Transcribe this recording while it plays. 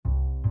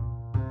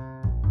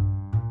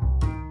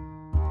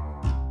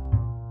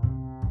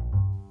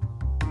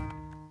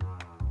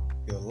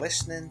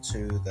listening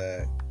to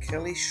the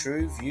Killy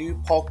Shrew View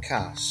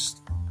podcast,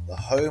 the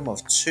home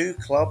of two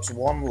clubs,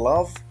 one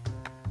love,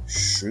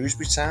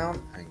 Shrewsbury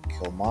Town and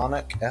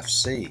Kilmarnock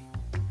FC.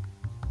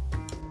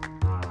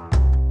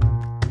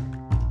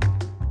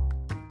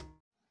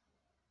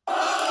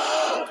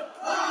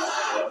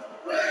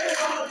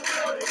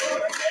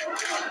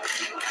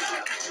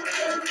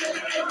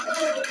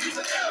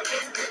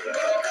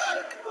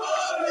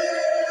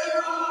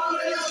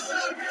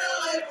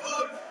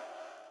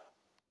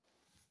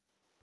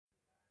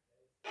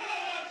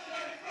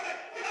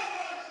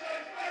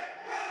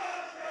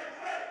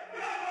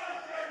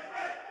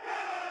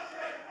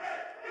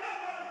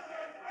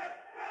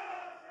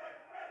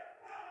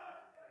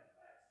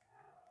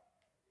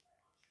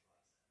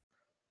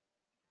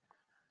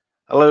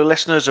 Hello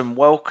listeners and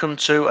welcome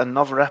to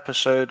another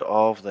episode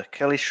of the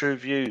Kelly Shrew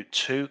View,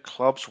 Two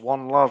Clubs,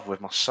 One Love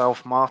with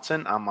myself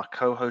Martin and my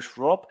co-host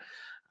Rob.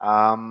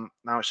 Now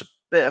it's a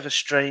bit of a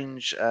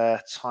strange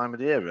time of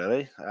the year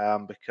really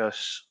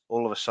because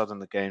all of a sudden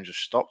the games have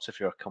stopped if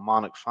you're a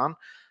Kilmarnock fan.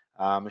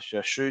 If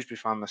you're a Shrewsbury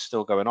fan, they're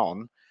still going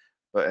on,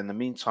 but in the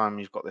meantime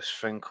you've got this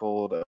thing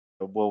called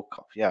a World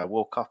Cup. Yeah,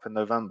 World Cup in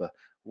November.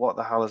 What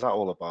the hell is that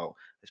all about?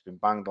 It's been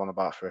banged on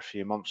about for a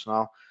few months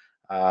now.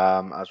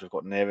 As we've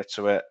got nearer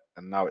to it,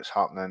 and now it's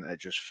happening,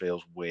 it just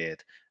feels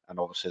weird. And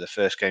obviously, the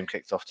first game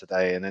kicked off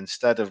today, and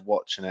instead of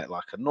watching it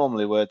like I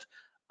normally would,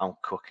 I'm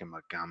cooking my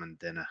gammon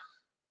dinner.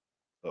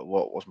 But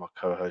what was my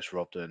co-host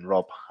Rob doing?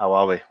 Rob, how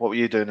are we? What were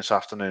you doing this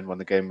afternoon when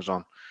the game was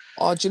on?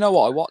 Oh, do you know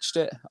what? I watched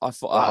it. I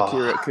thought out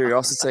of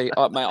curiosity.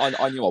 Mate,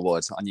 I knew I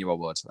would.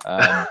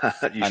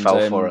 You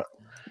fell for it.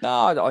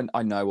 No,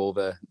 I know all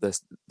the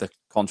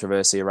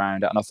controversy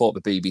around it, and I thought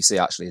the BBC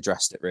actually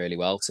addressed it really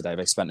well today.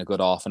 They spent a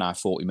good half an hour,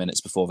 40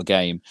 minutes before the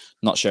game,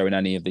 not showing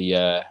any of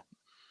the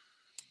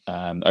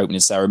opening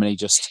ceremony,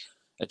 just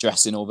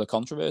addressing all the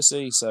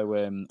controversy. So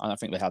I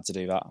think they had to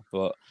do that.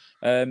 But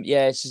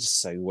yeah, it's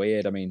just so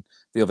weird. I mean,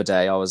 the other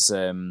day I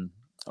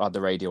had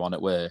the radio on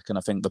at work, and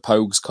I think the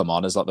Pogues come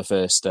on as like the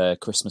first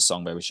Christmas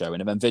song they were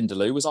showing, and then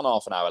Vindaloo was on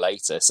half an hour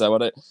later. So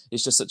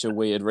it's just such a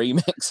weird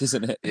remix,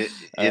 isn't it?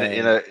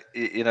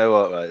 You know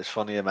what? Right? It's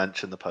funny you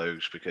mentioned the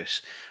Pogues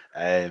because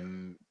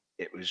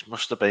it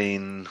must have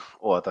been.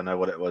 Oh, I don't know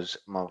what it was.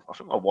 I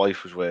think my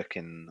wife was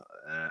working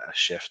a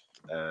shift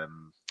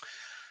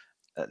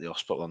at the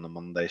hospital on the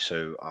Monday,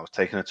 so I was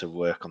taking her to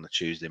work on the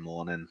Tuesday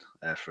morning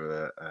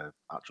for a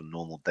actual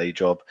normal day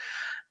job,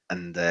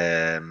 and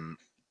the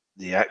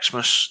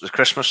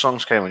Christmas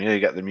songs came on. You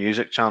get the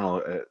music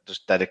channel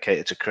just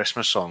dedicated to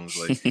Christmas songs.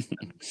 Like,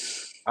 and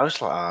I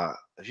was like,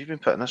 "Have you been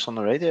putting this on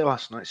the radio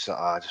last night?" She said,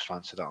 "I just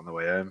fancied that on the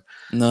way home."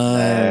 No.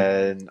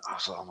 And I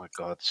was like, "Oh my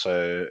god!"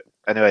 So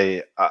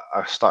anyway,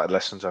 I started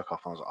listening to a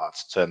couple. I was like, "I had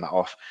to turn that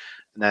off."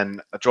 And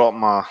then I dropped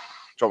my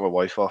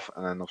wife off,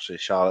 and then obviously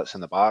Charlotte's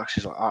in the back.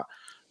 She's like,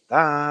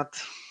 "Dad,"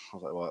 I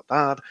was like, "What,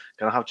 Dad?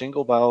 Can I have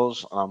Jingle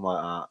Bells?" And I'm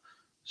like,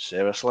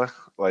 seriously?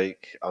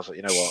 Like, I was like,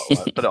 you know what?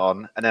 Like, put it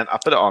on, and then I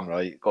put it on.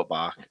 Right, got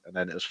back, and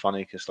then it was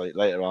funny because like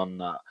later on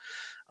that.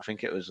 I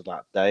think it was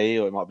that day,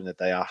 or it might have been the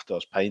day after I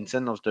was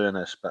painting. I was doing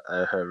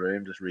her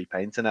room, just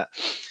repainting it.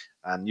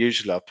 And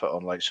usually I put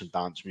on like some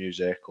dance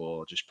music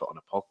or just put on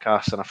a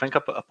podcast. And I think I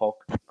put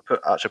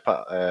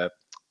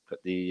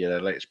the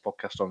latest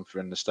podcast on for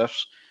In the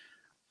Stiffs.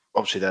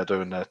 Obviously, they're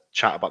doing a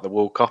chat about the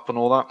World Cup and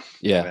all that.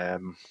 Yeah.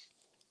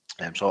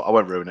 So I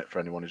won't ruin it for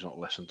anyone who's not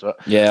listened to it.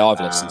 Yeah, I've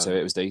listened to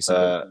it. It was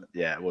decent.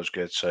 Yeah, it was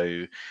good.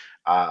 So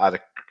I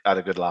had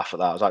a good laugh at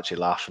that. I was actually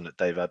laughing at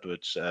Dave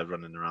Edwards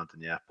running around in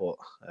the airport.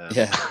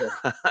 Yeah,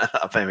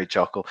 that made me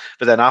chuckle.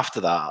 But then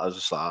after that, I was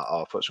just like,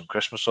 I'll put some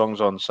Christmas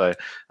songs on. So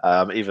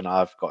even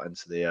I've got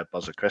into the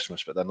buzz of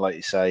Christmas. But then, like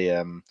you say,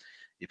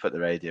 you put the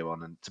radio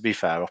on, and to be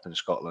fair, up in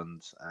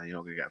Scotland, you're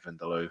not going to get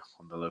Vindaloo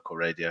on the local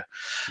radio.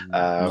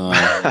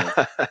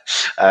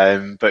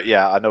 But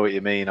yeah, I know what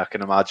you mean. I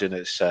can imagine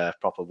it's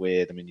proper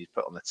weird. I mean, you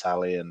put on the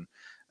telly and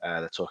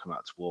they're talking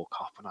about this World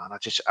Cup,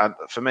 and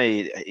for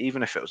me,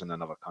 even if it was in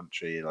another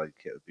country, like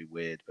it would be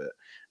weird. But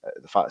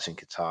the fact it's in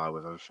Qatar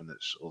with everything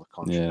that's all the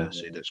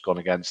controversy that's gone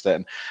against it,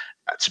 and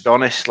to be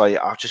honest, like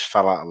I just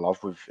fell out of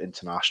love with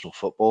international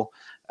football.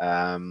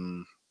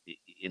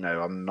 You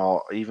know, I'm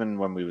not, even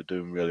when we were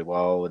doing really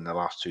well in the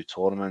last two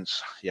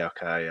tournaments. Yeah,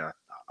 okay,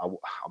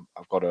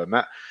 I've got to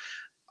admit,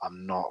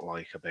 I'm not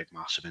like a big,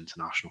 massive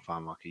international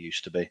fan like I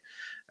used to be.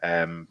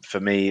 For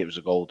me, it was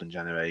a golden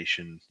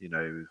generation, you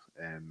know,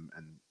 and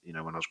you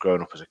know, when I was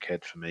growing up as a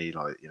kid, for me,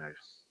 like, you know,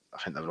 I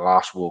think the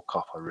last World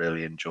Cup I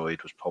really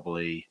enjoyed was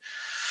probably,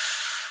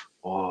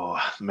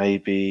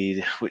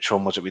 maybe, which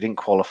one was it? We didn't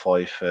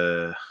qualify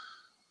for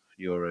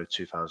Euro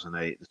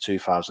 2008. The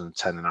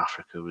 2010 in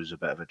Africa was a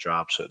bit of a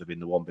drab, so it would have been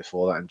the one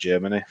before that in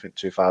Germany, I think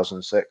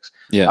 2006.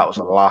 Yeah. That was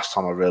the last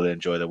time I really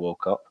enjoyed the World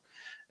Cup,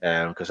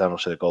 because then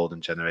obviously the golden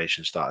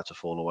generation started to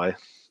fall away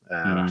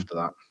after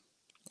that.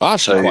 I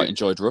actually quite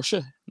enjoyed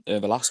Russia,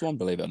 the last one,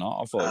 believe it or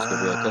not. I thought it was a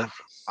good World Cup.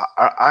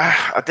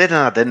 I did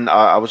and I didn't.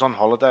 I was on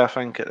holiday, I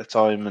think, at the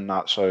time and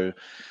that. So,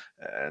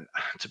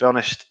 to be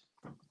honest,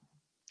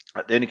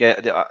 The only game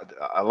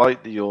I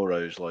like the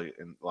Euros like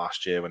in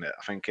last year when I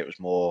think it was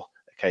more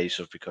a case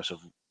of because of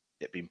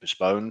it being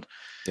postponed.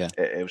 Yeah.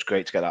 It was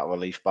great to get that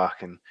relief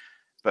back, and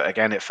but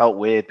again, it felt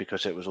weird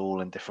because it was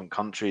all in different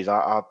countries.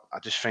 I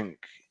just think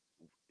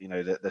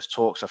that there's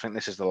talks. I think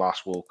this is the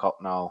last World Cup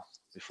now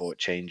before it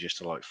changes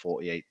to like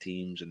 48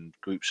 teams and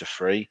groups of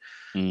three.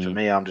 For Mm,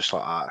 me, I'm just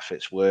like, if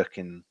it's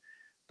working,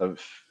 don't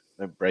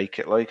don't break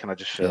it. Like, and I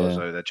just feel as yeah.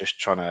 though they're just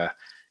trying to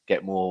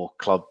get more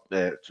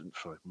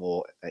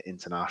more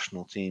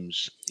international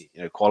teams,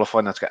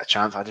 qualifying to get a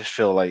chance. I just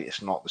feel like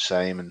it's not the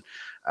same, and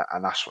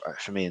that's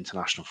for me,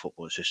 international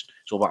football. It's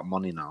all about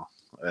money now.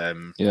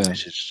 And Yeah.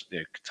 this is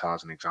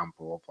Qatar's an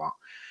example of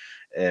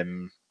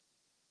that.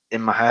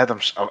 In my head,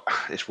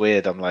 it's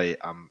weird. I'm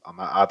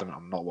adamant.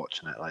 I'm not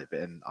watching it. Like, but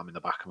I'm in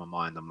the back of my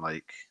mind. I'm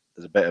like,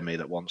 there's a bit of me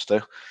that wants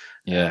to,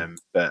 Yeah.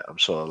 but I'm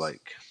sort of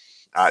like,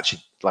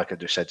 actually, like I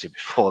just said to you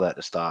before that at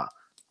the start,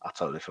 I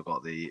totally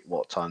forgot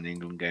what time the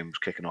England game was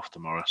kicking off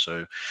tomorrow.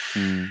 So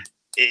Mm,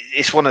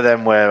 it's one of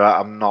them where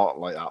I'm not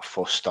like that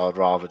fussed. I'd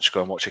rather just go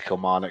and watch a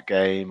Kilmarnock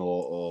game,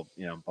 or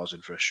I'm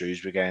buzzing for a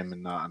Shrewsbury game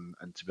and that.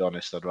 And to be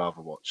honest, I'd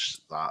rather watch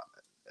that,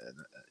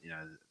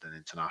 than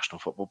international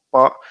football.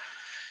 But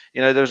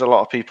there's a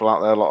lot of people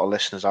out there, a lot of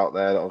listeners out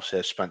there that obviously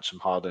have spent some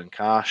hard-earned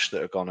cash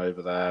that have gone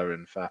over there,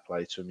 and fair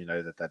play to them.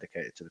 They're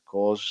dedicated to the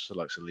cause. So,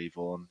 like Lee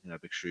Vaughan,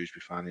 big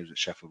Shrewsbury fan. He was at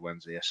Sheffield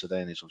Wednesday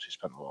yesterday, and he's obviously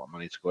spent a lot of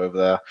money to go over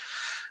there.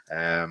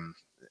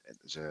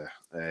 There's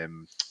I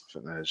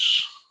think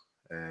there's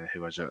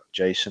who is it?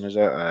 Jason, is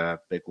it? A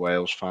big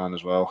Wales fan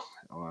as well.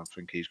 I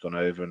think he's gone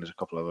over, and there's a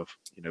couple of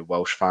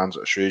Welsh fans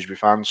that are Shrewsbury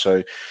fans.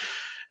 So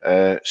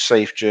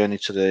safe journey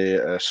to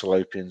the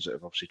Salopians that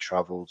have obviously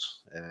travelled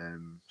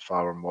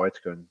far and wide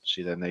to go and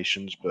see their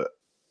nations. But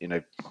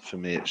for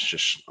me, it's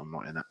just I'm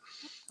not in it.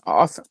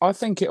 I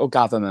think it'll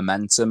gather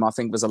momentum. I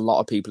think there's a lot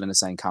of people in the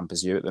same camp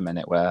as you at the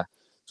minute where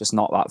just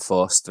not that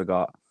fussed. We've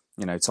got,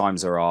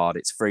 times are hard.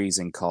 It's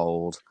freezing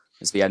cold.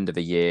 It's the end of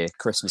the year.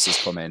 Christmas is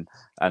coming,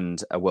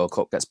 and a World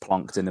Cup gets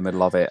plonked in the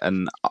middle of it.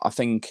 And I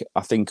think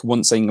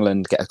once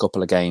England get a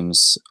couple of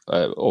games,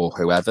 or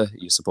whoever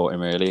you're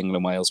supporting, really,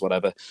 England, Wales,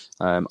 whatever,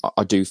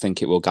 I do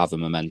think it will gather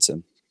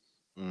momentum.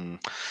 I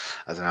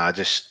don't know.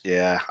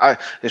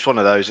 It's one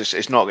of those.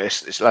 It's not.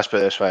 It's let's put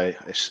it this way.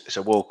 It's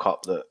a World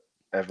Cup that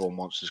everyone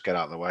wants to get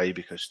out of the way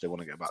because they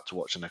want to get back to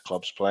watching their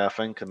clubs play. I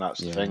think, and that's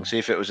the thing. Yeah. See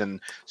if it was in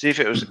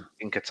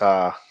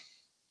Qatar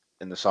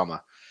in the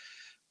summer,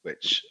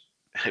 which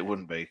it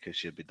wouldn't be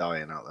because you'd be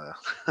dying out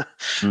there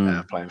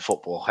Mm. playing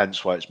football.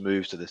 Hence why it's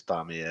moved to this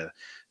time of year.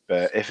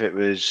 But if it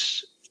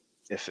was,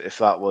 if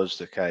that was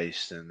the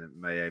case, then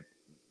it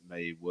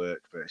may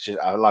work. But it's just,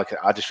 I like it.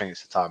 I just think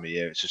it's the time of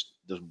year. It just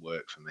doesn't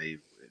work for me,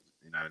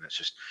 and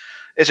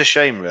it's a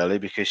shame really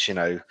because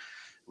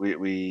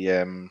we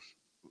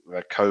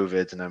had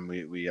COVID and then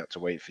we had to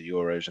wait for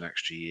Euros an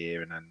extra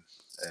year and then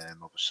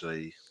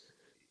obviously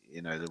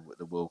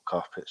the World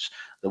Cup.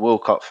 The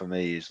World Cup for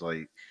me is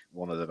like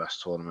one of the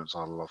best tournaments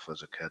I loved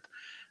as a kid,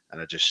 and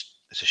it's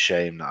a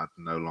shame that I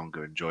no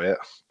longer enjoy it.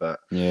 But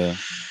Yeah.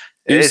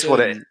 it Who's is what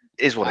it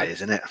is. What out, it is,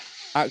 isn't it?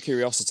 out of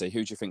curiosity,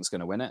 who do you think's going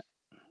to win it?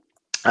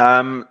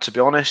 To be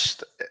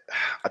honest,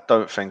 I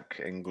don't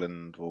think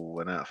England will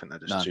win it. I think they're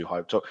just No. too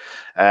hyped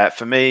up.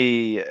 For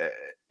me,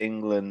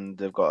 England,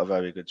 they've got a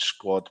very good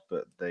squad,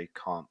 but they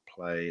can't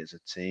play as a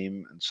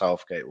team. And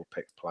Southgate will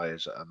pick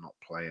players that are not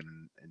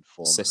playing in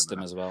form at the System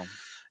minute. as well.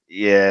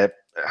 Yeah,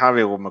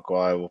 Harry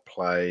Maguire will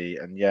play,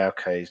 and yeah,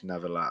 okay, he's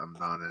never let him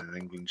down in an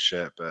England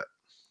shirt, but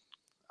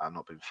I'm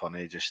not being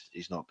funny. Just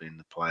he's not been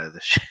the player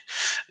this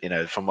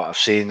year, from what I've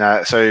seen.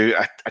 So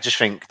I just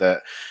think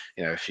that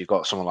if you've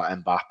got someone like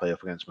Mbappe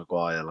up against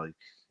Maguire, like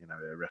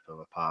it'll rip them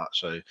apart.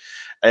 So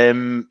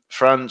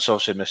France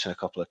obviously missing a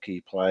couple of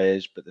key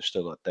players, but they've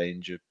still got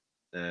danger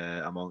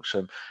amongst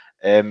them.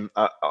 I'm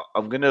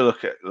going to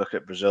look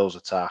at Brazil's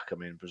attack. I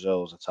mean,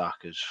 Brazil's attack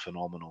is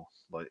phenomenal.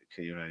 Like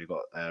you've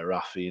got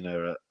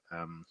Rafinha,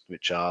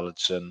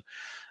 Richarlison,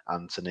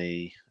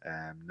 Anthony,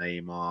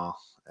 Neymar.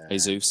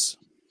 Jesus.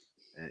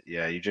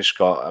 Yeah, you just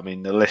got. I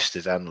mean, the list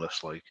is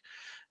endless. Like,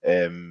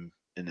 in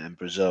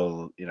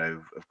Brazil,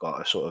 have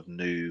got a sort of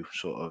new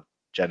sort of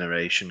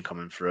generation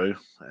coming through,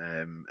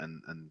 and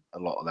a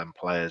lot of them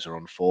players are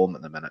on form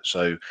at the minute.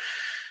 So,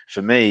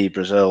 for me,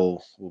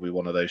 Brazil will be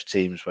one of those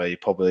teams where you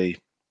probably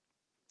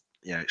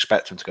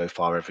expect them to go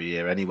far every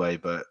year anyway,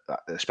 but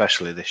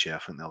especially this year, I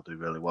think they'll do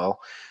really well.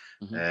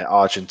 Mm-hmm.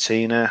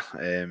 Argentina,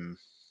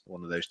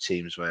 one of those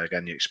teams where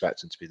again you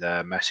expect them to be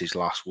there. Messi's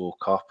last World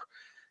Cup.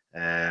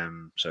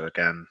 So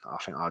again, I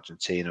think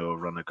Argentina will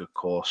run a good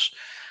course.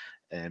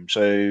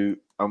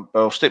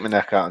 I'll stick my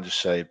neck out and just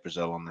say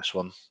Brazil on this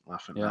one. I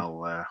think Yeah.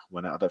 they'll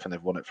win it. I don't think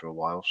they've won it for a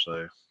while.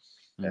 So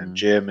Mm.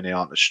 Germany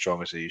aren't as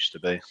strong as they used to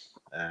be.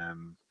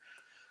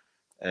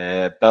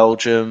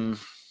 Belgium,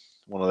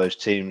 one of those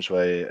teams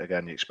where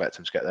again you expect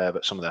them to get there,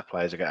 but some of their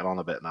players are getting on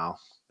a bit now.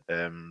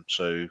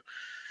 So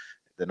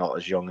they're not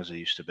as young as they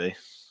used to be.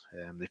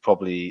 They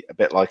probably a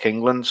bit like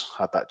England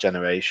had that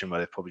generation where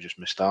they probably just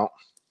missed out.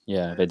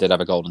 Yeah, they did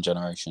have a golden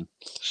generation.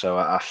 So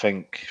I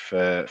think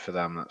for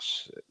them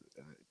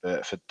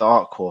But for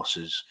dark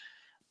horses,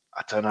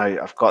 I don't know.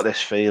 I've got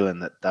this feeling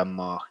that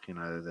Denmark,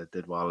 they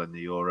did well in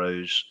the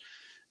Euros,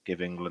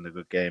 give England a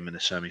good game in the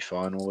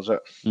semi-final, was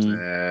it?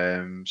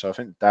 So I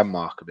think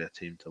Denmark could be a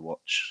team to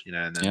watch,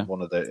 and then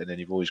and then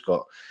you've always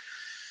got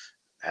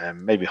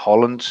maybe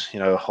Holland,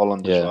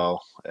 Holland as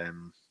well.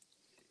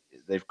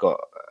 They've got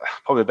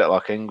probably a bit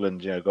like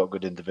England, got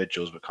good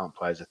individuals but can't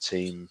play as a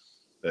team.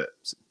 But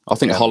I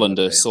think again, Holland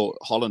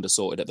are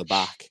sorted at the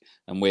back,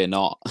 and we're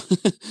not.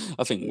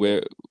 I think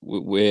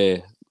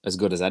we're as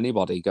good as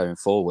anybody going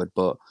forward,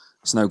 but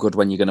it's no good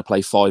when you're going to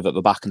play 5 at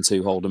the back and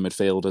 2 holding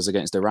midfielders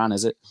against Iran,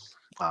 is it?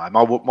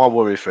 My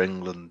worry for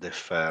England,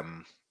 if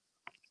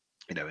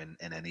in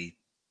any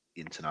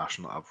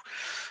international I've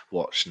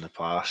watched in the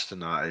past,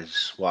 and that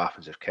is what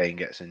happens if Kane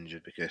gets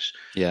injured, because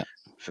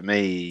for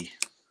me,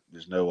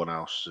 there's no one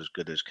else as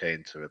good as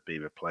Kane to be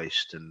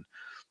replaced. And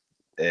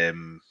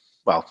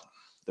well,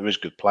 there is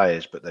good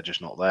players, but they're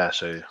just not there.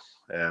 So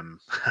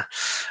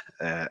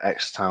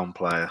ex-Town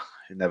player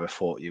who never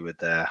thought you would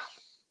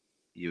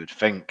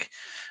think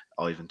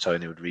Ivan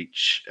Toney would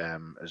reach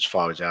as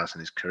far as he has in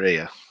his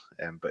career,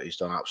 but he's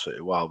done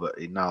absolutely well. But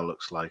he now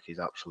looks like he's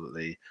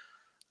absolutely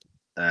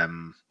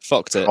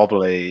fucked it.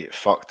 Probably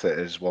fucked it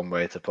is one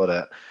way to put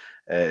it.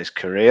 His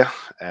career,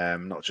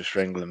 not just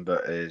for England,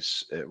 but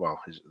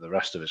the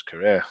rest of his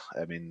career.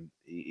 I mean,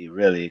 he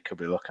really could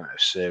be looking at a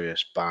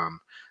serious ban,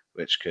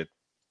 which could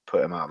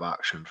put him out of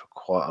action for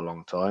quite a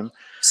long time.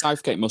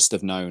 Southgate must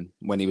have known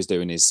when he was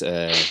doing his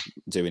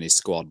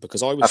squad,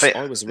 because I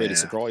was really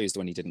surprised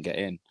when he didn't get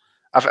in.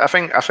 I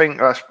think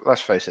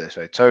let's face it this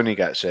way: Tony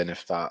gets in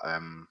if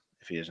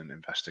he isn't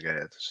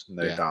investigated. There's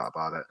no doubt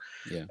about it.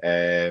 Yeah.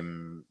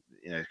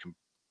 They can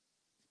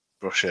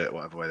brush it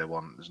whatever way they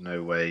want. There's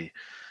no way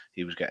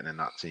he was getting in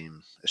that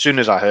team. As soon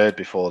as I heard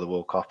before the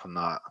World Cup and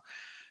that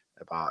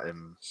about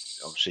him,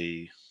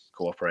 obviously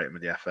cooperating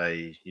with the FA,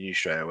 you knew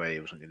straight away he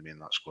wasn't going to be in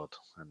that squad,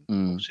 and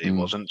obviously he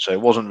wasn't. So it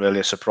wasn't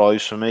really a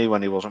surprise for me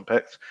when he wasn't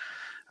picked.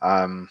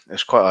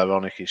 It's quite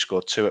ironic. He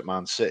scored 2 at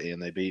Man City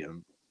and they beat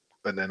him,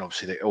 and then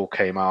obviously they all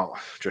came out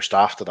just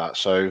after that.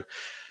 So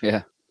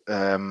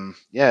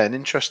an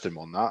interesting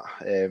one that.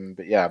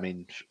 But yeah, I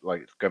mean,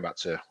 like going back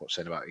to what's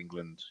saying about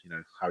England,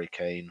 Harry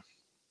Kane.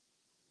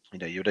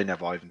 You would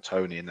have Ivan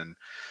Toney, and then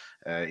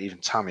even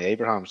Tammy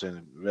Abraham's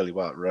doing really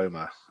well at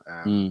Roma.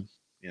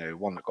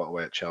 One that got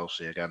away at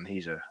Chelsea again.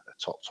 He's a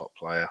top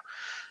player.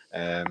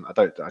 I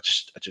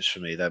just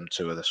for me, them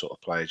 2 are the sort of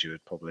players you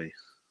would probably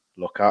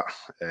look at,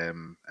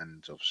 and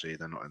obviously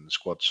they're not in the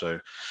squad. So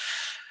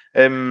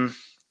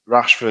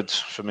Rashford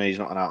for me, he's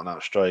not an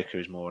out-and-out striker.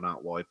 He's more an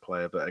out-wide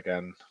player. But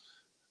again,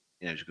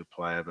 he's a good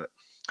player. But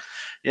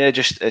yeah,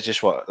 it's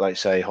just what, like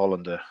say,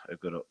 Holland are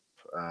good up.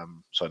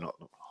 Not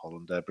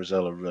Holland.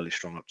 Brazil are really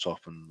strong up top,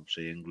 and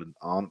obviously England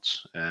aren't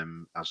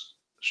as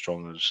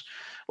strong as.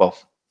 Well,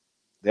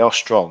 they are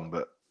strong,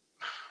 but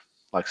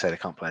like I say, they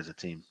can't play as a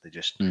team.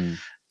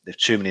 They've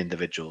too many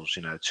individuals,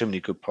 too many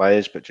good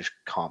players, but just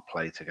can't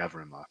play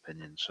together, in my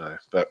opinion. So,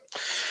 but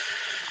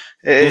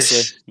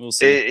we'll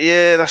see.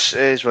 It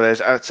is what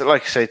it is.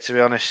 Like I say, to be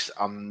honest,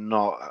 I'm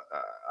not.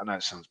 I know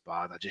it sounds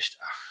bad.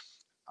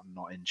 I'm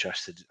not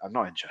interested. I'm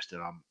not interested.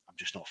 I'm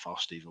just not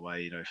fussed either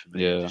way. For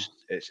me,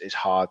 it's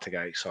hard to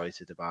get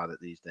excited about it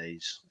these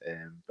days.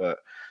 But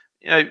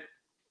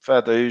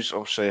fair dues.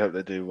 Obviously, I hope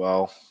they do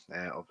well.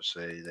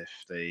 Obviously, if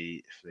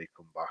they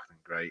come back, then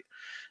great.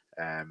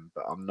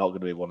 But I'm not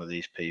going to be one of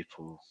these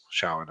people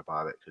shouting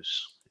about it,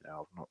 because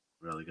I'm not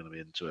really going to be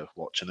into it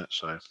watching it.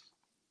 So.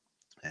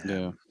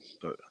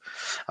 But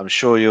I'm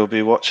sure you'll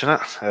be watching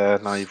it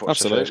now you've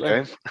watched the first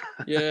game.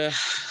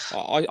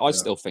 I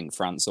still think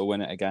France will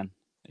win it again,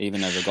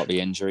 even though they've got the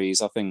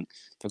injuries. I think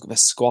the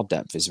squad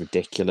depth is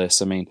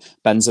ridiculous. I mean,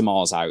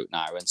 Benzema's out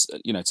now,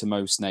 and to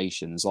most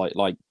nations, like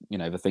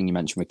the thing you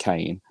mentioned with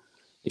Kane,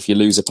 if you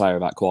lose a player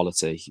of that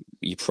quality,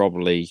 you're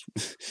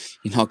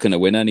not going to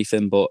win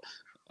anything. But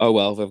oh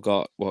well, they've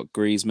got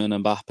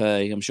Griezmann,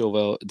 Mbappe.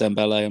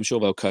 Dembele. I'm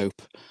sure they'll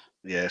cope.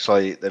 Yeah, it's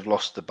like they've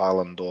lost the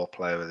Ballon d'Or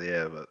Player of the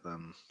Year, but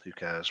who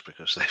cares,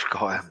 because they've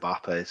got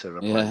Mbappe to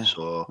replace,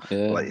 or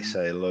like you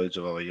say, loads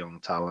of other young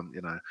talent.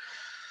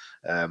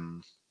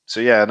 So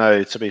yeah,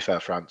 no. To be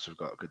fair, France have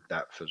got good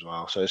depth as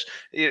well. So it's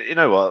you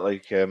know what,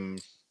 like I'm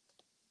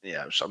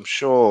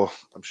sure,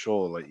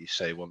 like you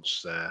say,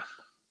 once the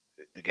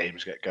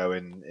games get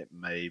going, it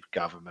may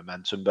gather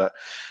momentum. But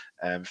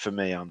for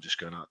me, I'm just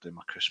going out to do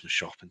my Christmas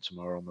shopping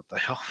tomorrow on the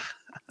day off.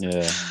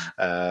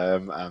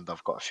 And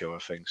I've got a few other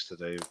things to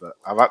do. But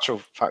I'm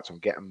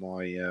getting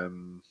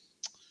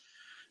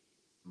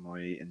my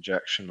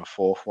injection, my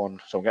 4th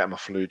one. So I'm getting my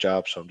flu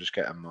jab. So I'm just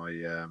getting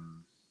my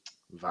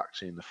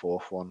vaccine, the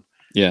 4th one.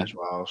 As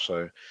well.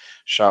 So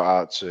shout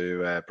out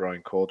to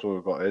Brian Cordwell,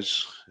 who got the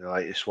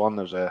latest one.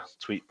 There was a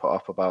tweet put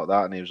up about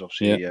that, and he was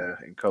obviously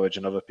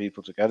encouraging other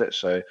people to get it.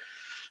 So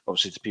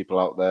obviously, to people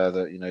out there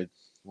that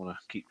want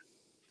to keep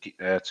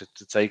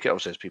to take it,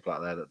 obviously there's people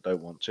out there that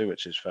don't want to,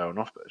 which is fair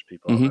enough. But there's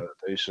people out there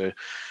that do. So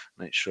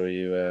make sure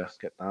you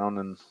get down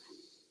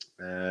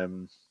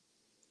and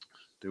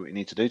do what you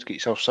need to do to keep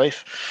yourself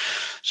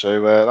safe.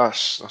 So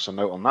that's a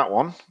note on that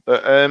one.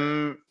 But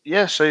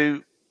yeah, so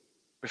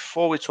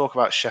before we talk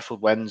about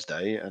Sheffield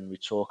Wednesday and we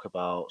talk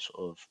about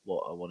sort of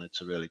what I wanted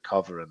to really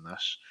cover in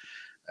this,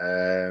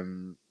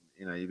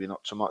 you've been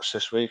up to much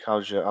this week.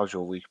 How's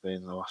your week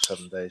been the last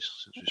 7 days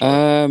since we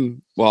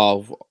spoke?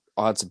 Well,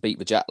 I had to beat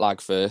the jet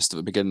lag first at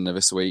the beginning of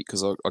this week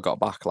because I got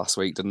back last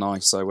week, didn't I?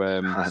 So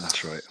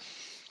That's right.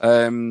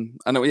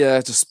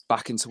 yeah, just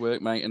back into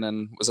work, mate, and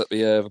then was at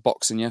the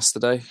boxing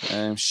yesterday.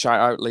 Shout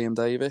out Liam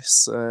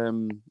Davis,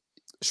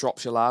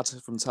 Shropshire lad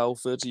from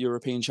Telford,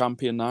 European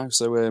champion now.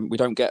 So we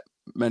don't get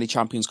many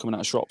champions coming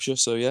out of Shropshire.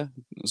 So yeah,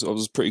 it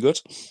was pretty good.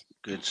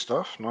 Good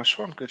stuff. Nice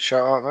one. Good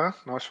shout out there.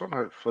 Nice one.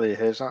 Hopefully he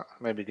hears that.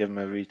 Maybe give him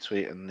a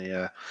retweet in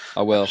the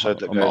I will. episode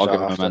that I'll goes give out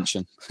him a after.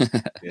 mention.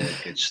 Yeah,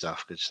 good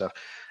stuff. Good stuff.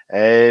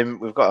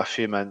 We've got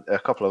a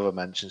couple of other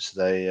mentions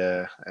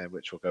today,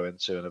 which we'll go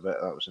into in a bit.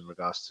 That was in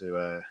regards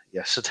to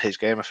yesterday's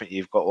game. I think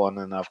you've got one,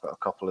 and I've got a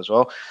couple as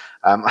well.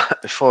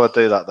 Before I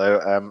do that,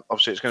 though,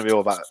 obviously it's going to be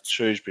all about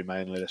Shrewsbury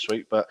mainly this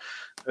week, but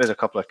there's a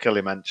couple of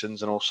Killy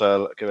mentions, and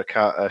also give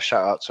a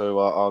shout out to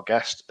our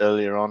guest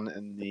earlier on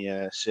in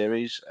the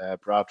series,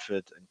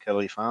 Bradford and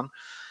Killy fan.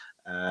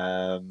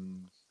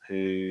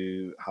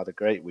 Who had a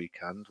great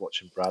weekend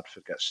watching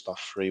Bradford get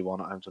stuffed 3-1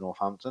 at home to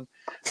Northampton.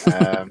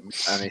 And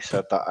he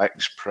said that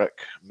ex-prick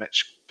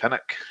Mitch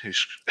Pinnock,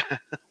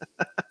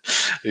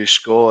 who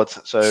scored.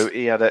 So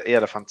he had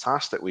a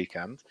fantastic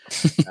weekend.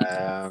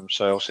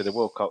 So obviously the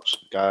World Cup's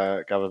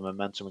gathered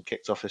momentum and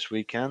kicked off this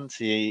weekend.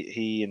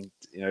 He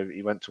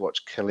went to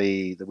watch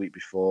Killy the week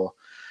before.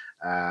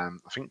 I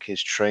think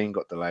his train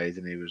got delayed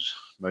and he was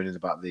moaning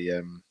about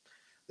the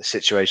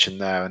situation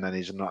there, and then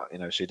he's not,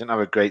 so he didn't have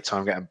a great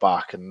time getting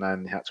back, and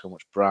then he had to go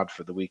watch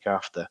Bradford the week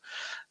after,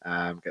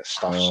 get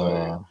stuffed.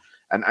 So,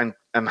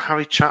 and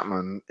Harry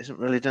Chapman isn't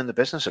really doing the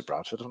business at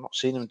Bradford. I've not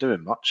seen him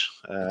doing much.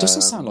 It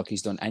doesn't sound like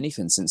he's done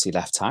anything since he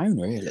left town,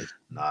 really.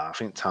 Nah, I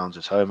think Town's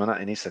his home, and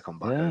he needs to come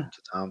back home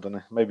to town, doesn't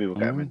he? Maybe we'll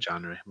get him in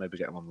January. Maybe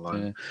get him on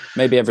loan. Yeah.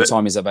 Maybe every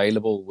time he's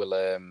available, will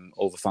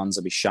all the fans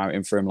will be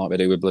shouting for him like they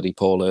do with bloody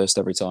Paul Hurst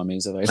every time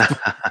he's available.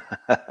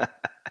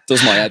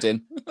 Does my head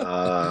in.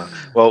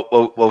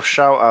 Well,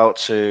 shout out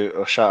to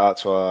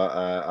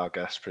our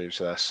guest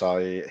previously there,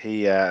 Sai.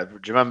 He do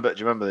you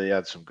remember he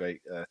had some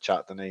great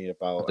chat, didn't he,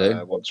 about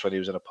once when he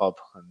was in a pub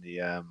and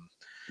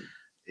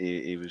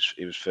he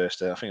was first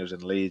there. I think it was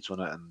in Leeds,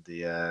 wasn't it? And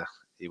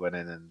he went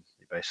in and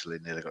he basically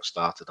nearly got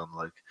started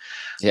on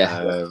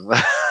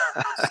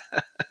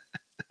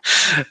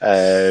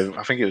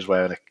I think he was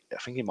wearing I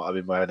think he might have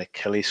been wearing a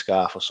Killy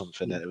scarf or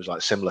something. It was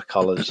like similar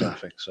colours, I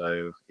think.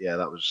 So yeah,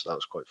 that was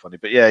quite funny.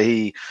 But yeah,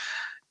 he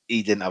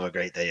didn't have a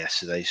great day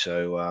yesterday.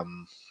 So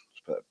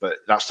but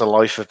that's the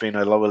life of being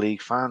a lower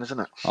league fan, isn't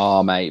it?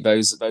 Oh mate,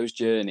 those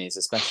journeys,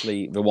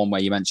 especially the one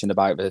where you mentioned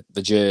about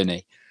the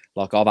journey.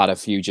 Like I've had a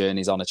few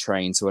journeys on a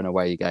train to an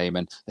away game,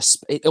 and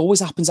it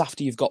always happens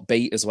after you've got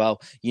beat as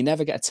well. You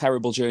never get a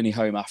terrible journey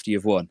home after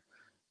you've won.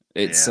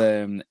 It's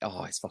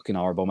it's fucking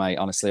horrible, mate.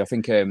 Honestly, I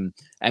think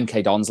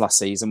MK Dons last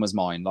season was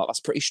mine. Like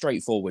that's pretty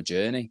straightforward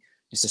journey.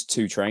 It's just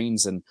 2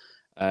 trains, and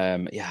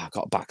I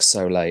got back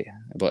so late.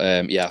 But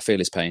I feel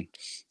his pain.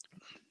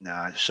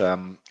 No, it's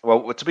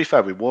well, to be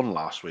fair, we won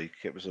last week.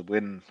 It was a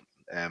win,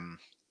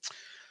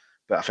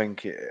 but I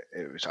think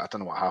it was, I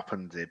don't know what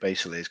happened.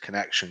 Basically, his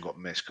connection got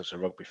missed because of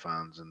rugby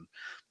fans, and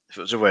if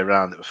it was the way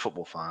around, it was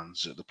football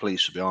fans. The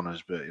police would be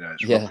honest, but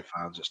it's rugby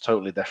fans. It's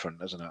totally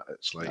different, isn't it?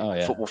 It's like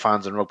football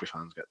fans and rugby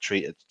fans get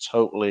treated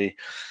totally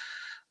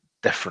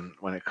different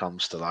when it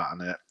comes to that,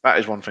 and that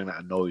is one thing that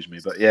annoys me.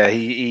 But yeah,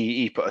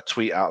 he put a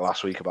tweet out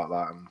last week about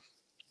that,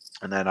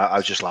 and then I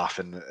was just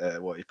laughing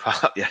at what he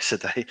put up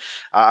yesterday.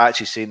 I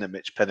actually seen that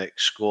Mitch Pinnock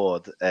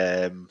scored,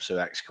 so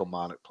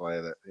ex-Kilmarnock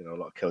player that a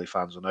lot of Killy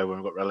fans will know when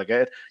we got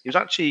relegated. He was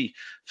actually,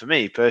 for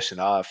me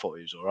personally, I thought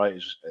he was all right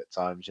at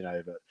times,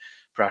 but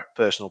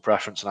personal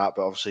preference and that.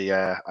 But obviously,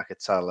 I could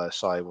tell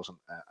Sai wasn't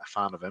a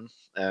fan of him,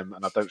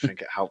 and I don't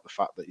think it helped the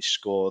fact that he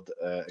scored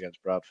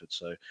against Bradford,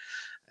 so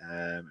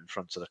in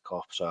front of the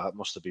Kop. So that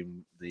must have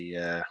been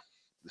the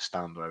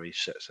stand where he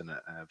sits in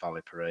at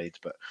Valley Parade.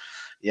 But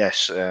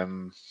yes.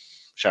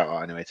 Shout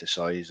out anyway to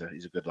Sai. He's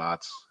a good lad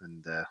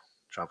and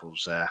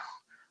travels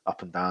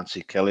up and down to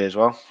see Kelly as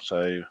well.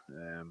 So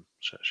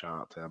shout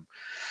out to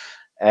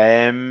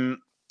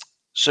him.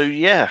 So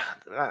yeah,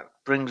 that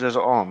brings us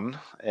on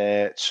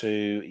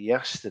to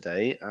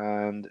yesterday,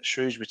 and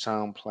Shrewsbury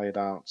Town played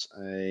out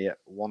a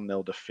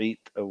 1-0 defeat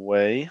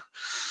away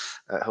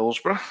at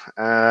Hillsborough.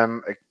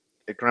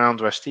 A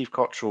ground where Steve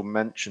Cottrell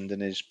mentioned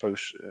in his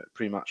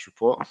pre-match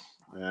report.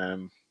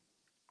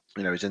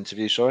 His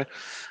interview, saying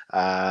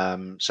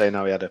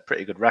how he had a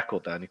pretty good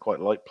record there and he quite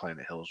liked playing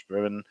at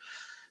Hillsborough. And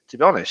to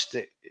be honest,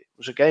 it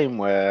was a game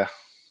where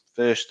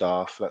first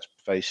half, let's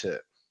face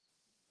it,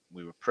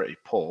 we were pretty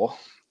poor.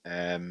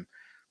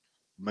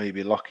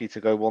 Maybe lucky to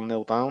go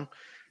 1-0 down.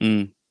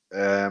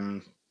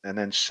 And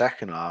then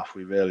second half,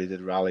 we really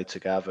did rally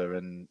together.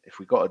 And if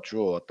we got a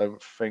draw, I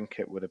don't think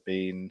it would have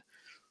been,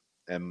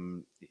 it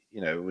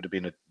would have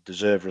been a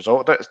deserved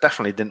result. That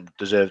definitely didn't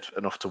deserve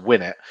enough to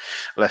win it.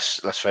 Let's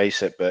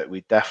face it, but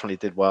we definitely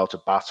did well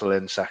to battle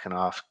in second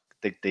half,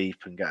 dig deep,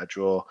 and get a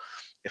draw.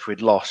 If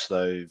we'd lost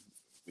though,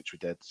 which we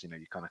did,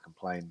 you kind of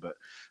complain, but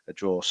a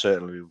draw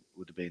certainly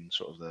would have been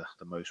sort of the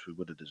most we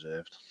would have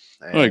deserved.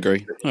 I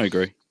agree.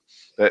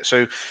 But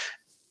so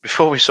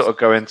before we sort of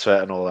go into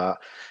it and all that,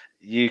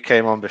 you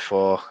came on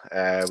before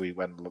we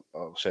went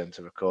obviously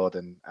into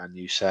recording, and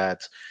you said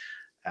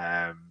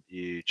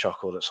you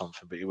chuckled at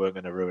something, but you weren't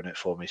going to ruin it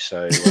for me.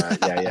 So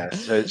yeah.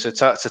 So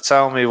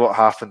tell me what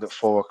happened at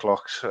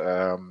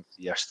 4:00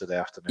 yesterday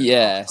afternoon.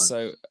 Yeah.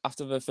 So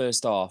after the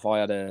first half, I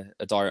had a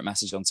direct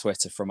message on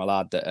Twitter from a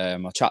lad that I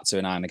chat to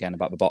now and again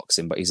about the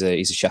boxing, but he's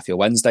a Sheffield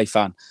Wednesday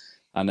fan.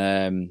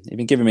 And he'd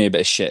been giving me a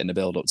bit of shit in the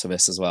build up to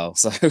this as well.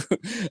 So,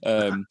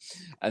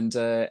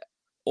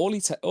 all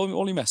he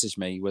messaged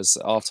me was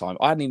half time.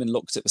 I hadn't even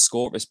looked at the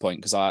score at this point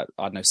because I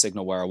had no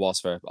signal where I was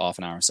for half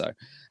an hour or so.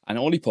 And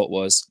all he put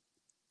was,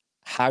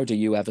 "How do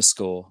you ever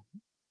score?"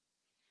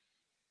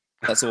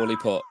 That's all he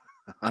put.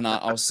 And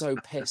I was so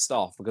pissed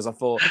off because I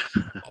thought,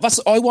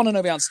 I want to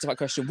know the answer to that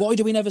question. Why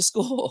do we never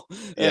score?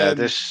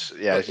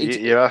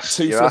 You're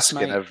asking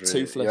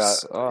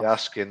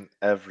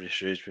every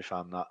Shrewsbury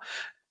fan that.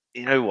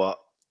 You know what?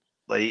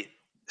 Like,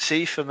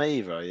 see, for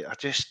me, right, I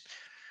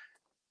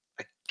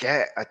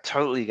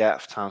totally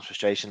get Tom's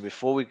frustration.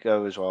 Before we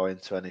go as well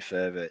into any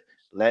further,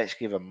 let's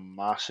give a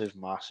massive,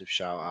 massive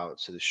shout out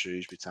to the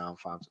Shrewsbury Town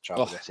fans that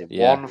travelled yesterday.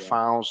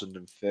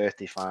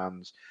 1,030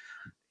 fans.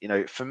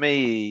 For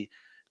me,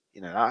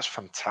 that's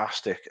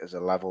fantastic as a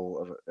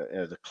level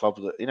of the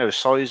club that the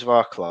size of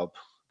our club,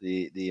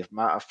 the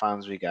amount of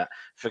fans we get.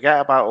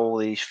 Forget about all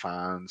these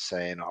fans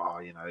saying,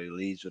 "Oh,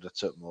 Leeds would have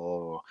took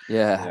more." Or,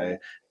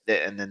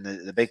 and then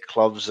the big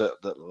clubs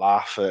that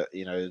laugh at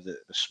the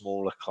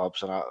smaller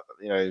clubs, and I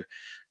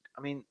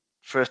mean,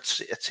 for a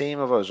team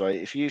of us,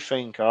 right? If you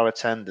think our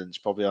attendance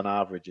probably on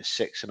average is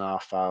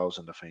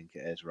 6,500, I think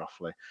it is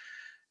roughly.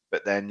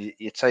 But then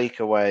you take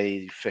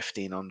away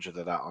 1,500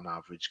 of that on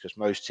average because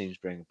most teams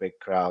bring big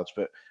crowds.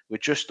 But we're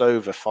just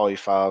over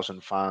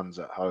 5,000 fans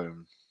at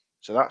home,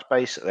 so that's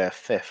basically a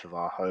fifth of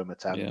our home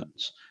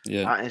attendance.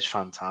 Yeah. That is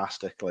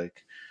fantastic.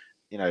 Like,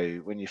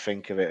 when you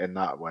think of it in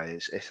that way,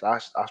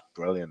 that's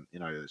brilliant.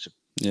 It's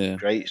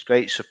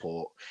great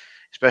support,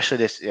 especially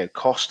this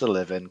cost of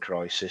living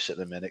crisis at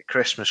the minute.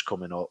 Christmas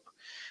coming up.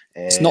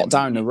 It's not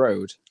down the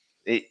road.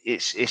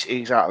 It's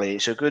exactly.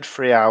 It's a good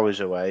 3 hours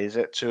away. Is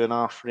it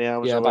 2.5, 3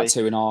 hours away? Yeah, about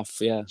 2.5.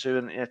 Yeah,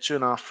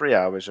 2.5, 3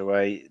 hours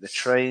away. The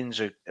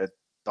trains are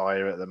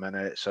dire at the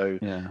minute, so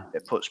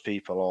it puts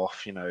people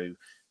off.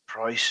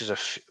 Price of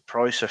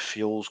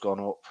fuel's gone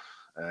up.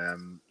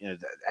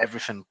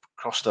 Everything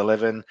cost of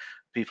living.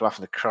 People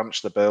having to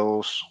crunch the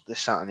bills.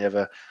 This, that, and the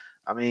other.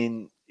 I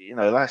mean,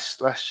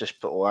 let's just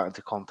put all that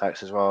into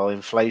context as well.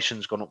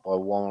 Inflation's gone up by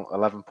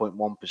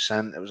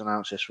 11.1%. It was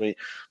announced this week.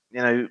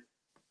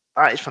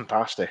 That is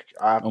fantastic.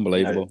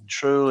 Unbelievable.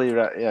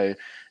 Truly,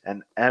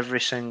 and every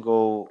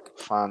single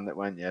fan that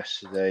went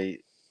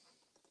yesterday,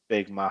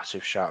 big,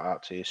 massive shout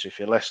out to you. So if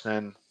you're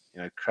listening,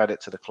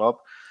 credit to the club.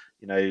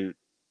 We're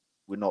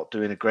not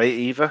doing a great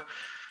either.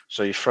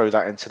 So you throw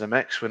that into the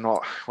mix. We're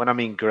not, when I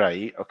mean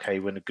great, okay,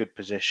 we're in a good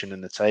position in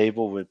the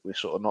table. We're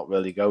sort of not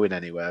really going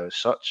anywhere as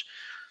such.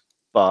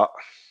 But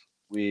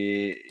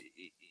we're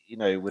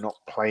not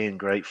playing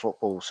great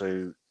football.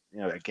 So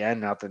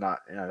again, I think that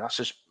that's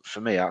just for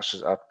me.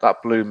 That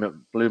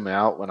blew me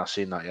out when I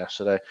seen that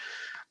yesterday.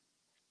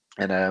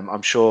 And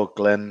I'm sure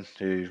Glenn,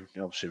 who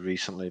obviously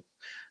recently,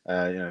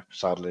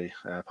 sadly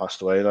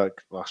passed away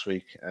like last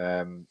week,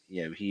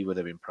 he would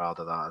have been proud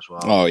of that as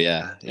well. Oh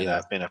yeah,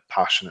 being a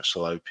passionate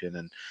Salopian,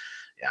 and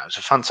it was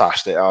a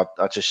fantastic. I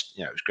just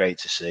it was great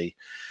to see.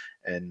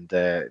 And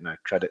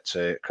credit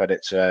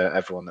to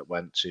everyone that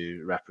went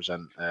to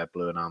represent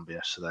Blue and Amber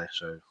yesterday.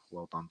 So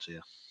well done to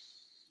you.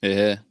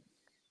 Yeah.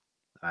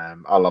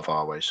 I love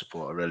our away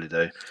support. I really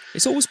do.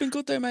 It's always been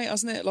good though, mate,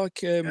 hasn't it?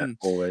 Like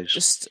always.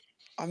 Just,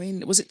 I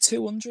mean, was it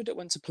 200 that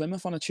went to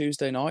Plymouth on a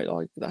Tuesday night?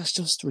 Like, that's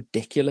just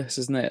ridiculous,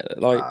 isn't it?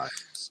 Like,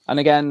 and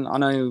again, I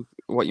know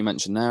what you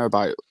mentioned there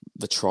about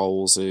the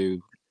trolls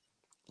who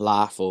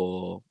laugh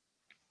or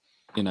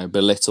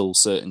belittle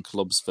certain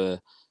clubs for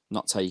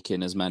not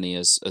taking as many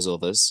as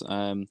others.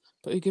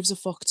 But who gives a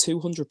fuck?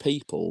 200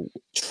 people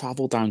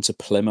travel down to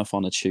Plymouth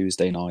on a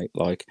Tuesday night.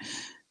 Like,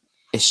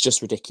 it's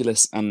just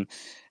ridiculous. And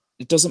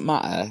it doesn't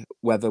matter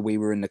whether we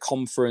were in the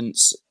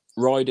conference,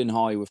 riding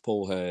high with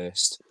Paul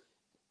Hurst.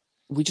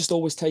 We just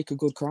always take a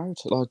good crowd.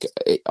 Like,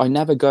 I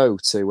never go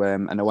to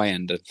an away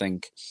end and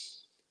think,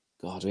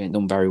 God, we ain't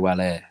done very well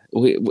here.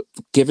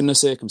 Given the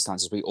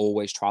circumstances, we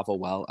always travel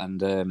well.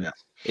 And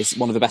it's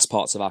one of the best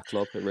parts of our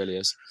club. It really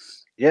is.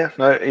 Yeah,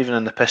 no, even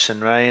in the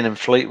pissing rain in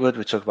Fleetwood,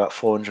 we took about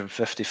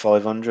 450,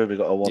 500. We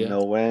got a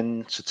 1-0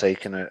 win. So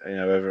taking it,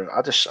 over.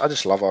 I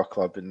just love our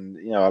club, and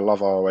I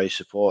love our away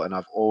support, and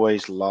I've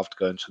always loved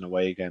going to an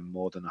away game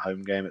more than a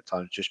home game at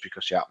times, just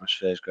because the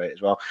atmosphere is great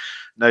as well.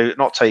 No,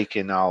 not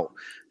taking out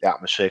the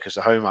atmosphere, because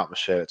the home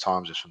atmosphere at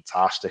times is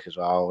fantastic as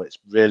well. It's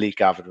really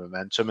gathered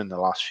momentum in the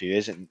last few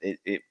years, and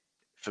it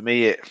for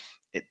me,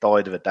 it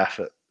died of a death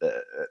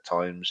at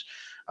times.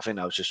 I think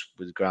that was just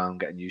with the ground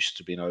getting used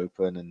to being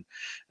open and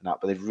that.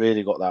 But they've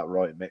really got that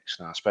right mix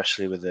now,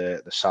 especially with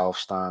the south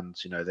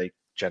stands. They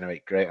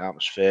generate great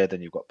atmosphere.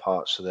 Then you've got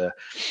parts of the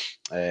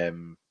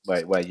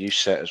where you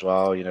sit as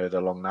well.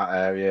 Along that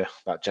area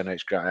that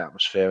generates great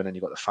atmosphere, and then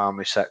you've got the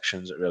family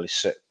sections that really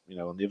sit,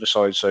 on the other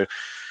side. So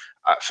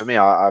for me,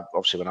 I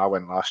obviously when I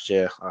went last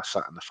year, I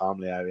sat in the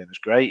family area, and it was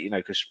great,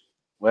 because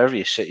wherever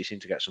you sit, you seem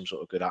to get some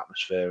sort of good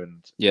atmosphere,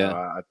 and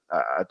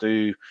I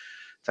do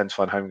tend to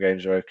find home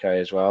games are okay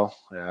as well.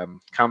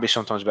 Can be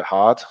sometimes a bit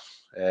hard.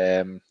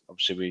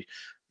 Obviously,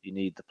 you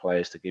need the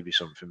players to give you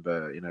something,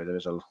 but there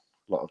is a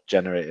lot of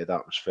generated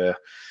atmosphere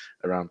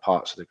around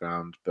parts of the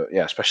ground. But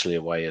yeah, especially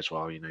away as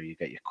well. You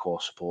get your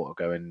core supporter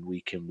going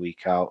week in,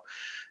 week out.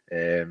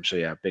 So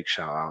yeah, big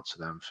shout out to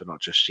them for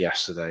not just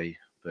yesterday,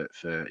 but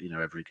for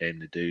every game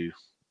they do,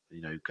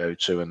 go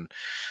to, and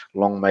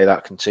long may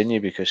that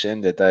continue, because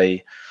in the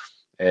day,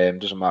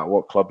 doesn't matter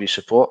what club you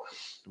support,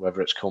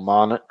 whether it's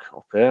Kilmarnock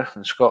up here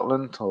in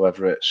Scotland, or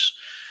whether it's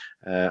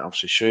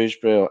obviously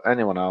Shrewsbury or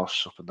anyone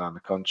else up and down the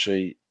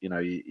country.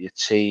 Your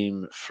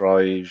team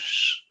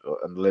thrives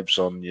and lives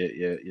on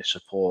your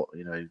support.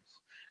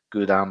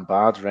 Good and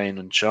bad, rain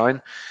and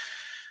shine.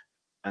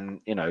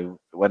 And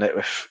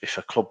if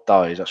a club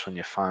dies, that's when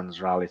your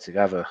fans rally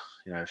together.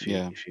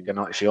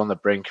 If you're on the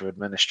brink of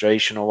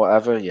administration or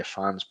whatever, your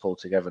fans pull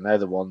together, and they're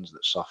the ones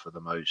that suffer the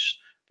most,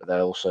 but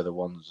they're also the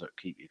ones that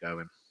keep you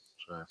going.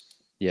 So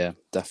yeah,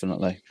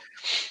 definitely.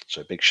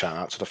 So big shout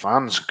out to the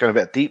fans. Going a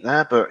bit deep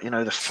there, but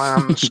the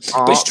fans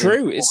are. But it's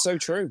true. It's so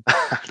true.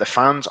 The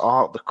fans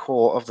are the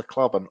core of the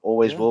club and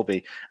always will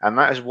be, and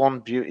that is one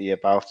beauty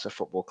about a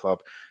football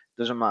club.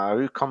 Doesn't matter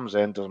who comes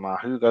in, doesn't matter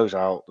who goes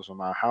out, doesn't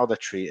matter how they're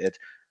treated.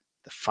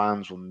 The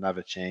fans will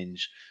never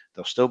change.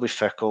 They'll still be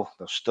fickle.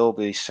 They'll still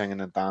be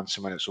singing and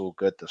dancing when it's all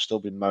good. They'll still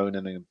be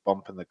moaning and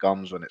bumping the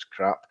gums when it's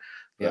crap.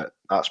 But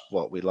that's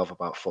what we love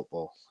about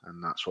football,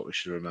 and that's what we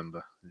should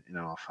remember,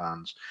 our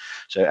fans.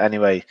 So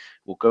anyway,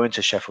 we'll go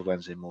into Sheffield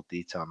Wednesday in more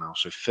detail now.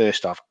 So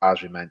first off,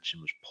 as we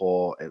mentioned, was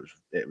poor.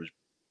 It was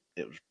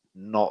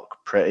not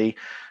pretty.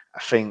 I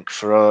think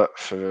for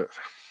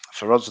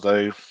us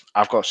though,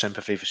 I've got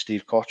sympathy for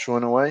Steve Cotterill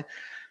in a way.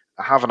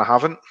 I have and I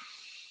haven't.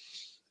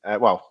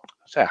 Well,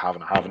 I say I have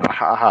and I haven't.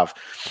 I have.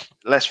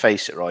 Let's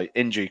face it, right?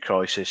 Injury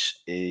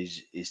crisis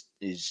is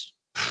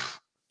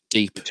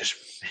deep.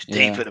 It's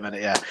deep at the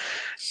minute. Yeah.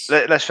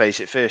 Let's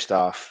face it. First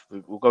half,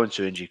 we'll go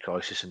into injury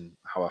crisis and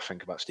how I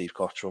think about Steve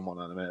Cotterill and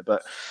whatnot in a minute.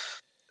 But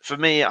for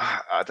me,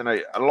 I don't know.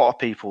 A lot of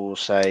people will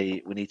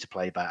say we need to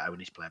play better. We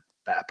need to play a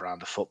better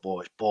brand of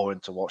football. It's boring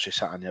to watch this,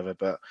 that, and the other.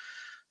 But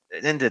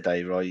at the end of the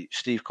day, right,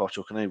 Steve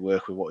Cotterill can only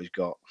work with what he's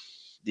got.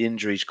 The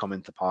injuries come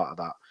into part of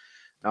that.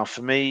 Now,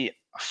 for me,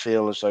 I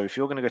feel as though if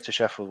you're going to go to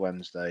Sheffield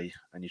Wednesday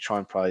and you try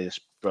and play this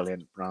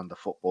brilliant brand of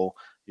football,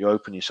 you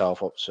open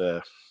yourself up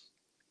to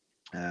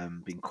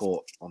being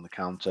caught on the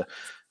counter.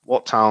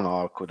 What Town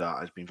are good at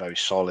has been very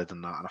solid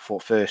in that. And I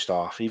thought first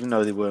half, even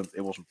though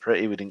it wasn't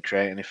pretty, we didn't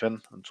create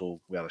anything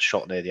until we had a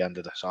shot near the end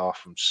of this half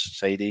from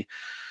Sadie,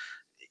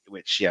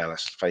 which,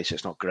 let's face it,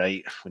 it's not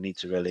great. We need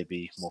to really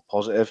be more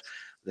positive.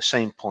 At the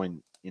same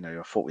point,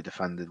 I thought we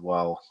defended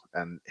well.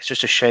 And it's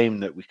just a shame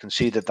that we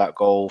conceded that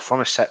goal from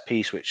a set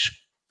piece,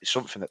 which is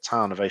something that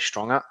Town are very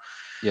strong at.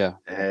 Yeah.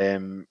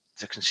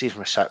 To concede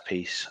from a set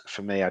piece,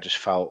 for me, I just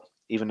felt,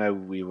 even though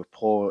we were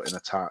poor in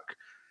attack,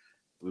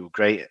 we were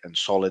great and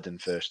solid in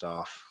first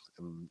half.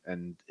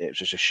 And it was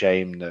just a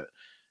shame that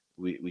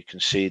we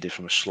conceded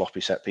from a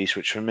sloppy set piece,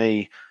 which for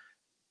me,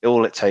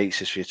 all it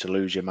takes is for you to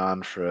lose your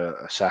man for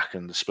a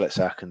second, a split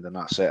second, and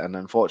that's it. And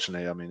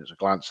unfortunately, I mean, there's a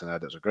glance in there.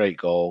 There's a great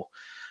goal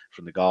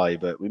from the guy,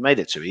 but we made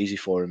it too easy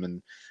for him.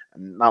 And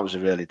that was a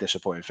really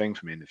disappointing thing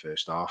for me in the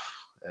first half,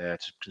 to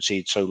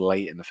concede so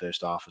late in the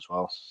first half as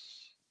well.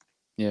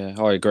 Yeah,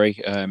 I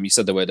agree. You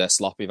said the word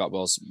sloppy. That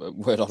was a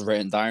word I'd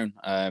written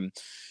down.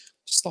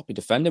 Sloppy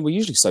defending. We're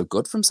usually so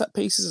good from set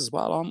pieces as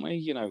well, aren't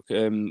we?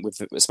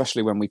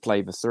 Especially when we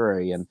play the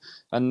three,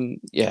 and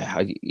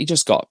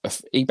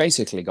he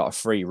basically got a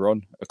free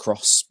run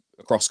across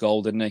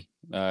goal, didn't he?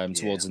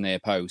 Towards the near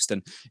post,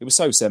 and it was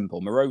so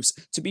simple.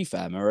 To be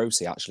fair,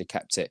 Morosi actually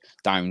kept it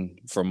down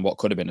from what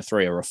could have been a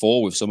 3 or a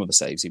 4 with some of the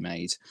saves he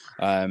made,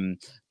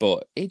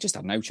 but he just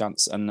had no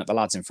chance, and the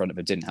lads in front of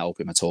him didn't help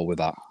him at all with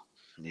that.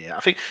 Yeah, I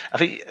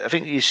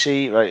think you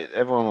see, right,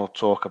 everyone will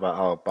talk about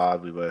how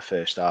bad we were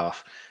first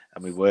half,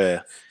 and we were,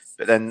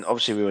 but then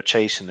obviously we were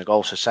chasing the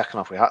goal, so second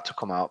half we had to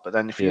come out. But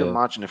then if you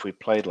imagine if we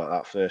played like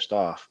that first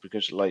half,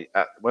 because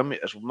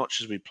as much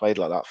as we played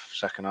like that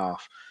second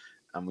half,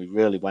 and we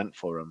really went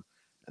for them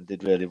and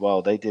did really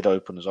well, they did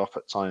open us up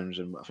at times,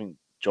 and I think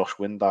Josh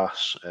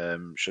Windass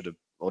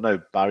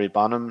Barry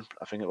Bannum,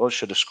 I think it was,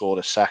 should have scored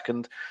a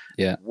second.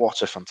 Yeah,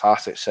 what a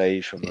fantastic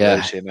save from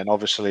Morosi, and then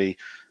obviously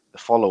the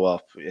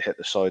follow-up, it hit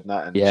the side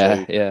net, and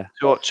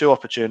two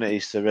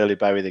opportunities to really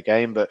bury the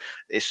game. But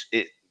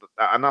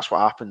and that's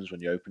what happens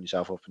when you open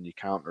yourself up and you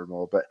counter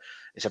more. But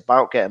it's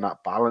about getting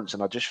that balance,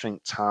 and I just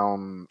think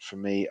Town, for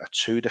me, are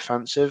too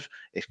defensive.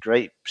 It's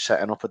great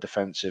setting up a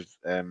defensive,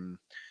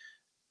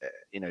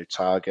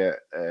 target,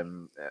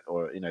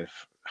 or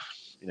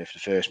for the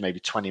first maybe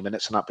 20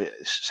 minutes and that. But at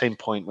the same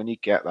point, when you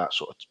get that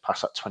sort of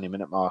past that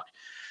 20-minute mark,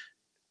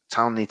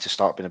 Town need to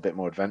start being a bit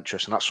more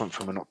adventurous, and that's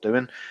something we're not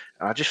doing.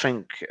 And I just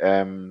think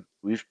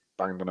we've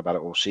banged on about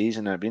it all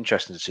season. And it'd be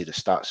interesting to see the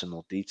stats and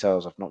more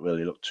details. I've not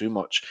really looked too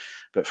much,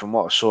 but from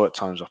what I saw at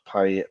times,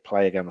 play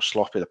again was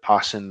sloppy. The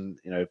passing,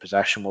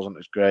 possession wasn't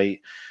as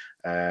great.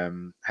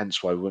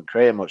 Hence why we weren't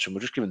creating much, and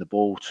we're just giving the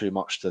ball too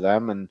much to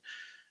them. And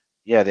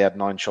yeah, they had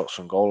 9 shots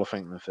on goal, I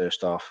think, in the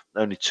first half.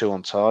 Only 2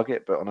 on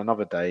target, but on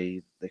another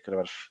day they could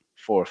have had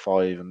 4 or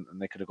 5, and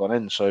they could have gone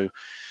in. So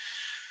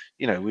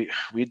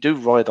we do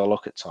ride our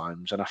luck at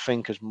times, and I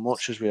think as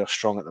much as we are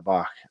strong at the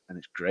back, and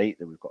it's great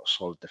that we've got a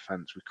solid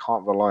defence, we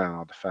can't rely on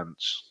our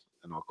defence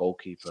and our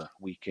goalkeeper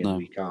week in,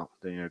 week out.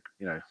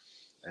 No,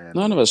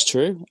 that's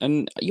true,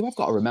 and you have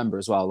got to remember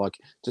as well, like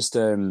just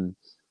a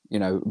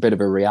bit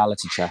of a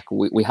reality check.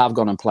 We have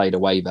gone and played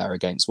away there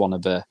against one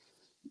of the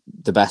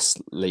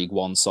best League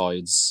One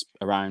sides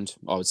around,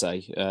 I would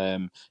say.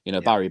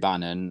 Barry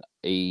Bannon,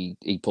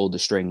 he pulled the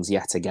strings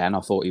yet again.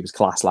 I thought he was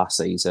class last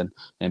season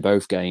in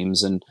both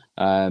games, and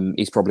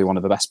he's probably one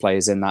of the best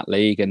players in that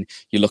league. And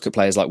you look at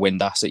players like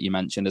Windass that you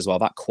mentioned as well.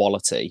 That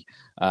quality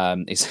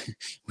is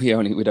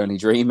we'd only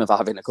dream of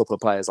having a couple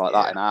of players like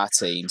that in our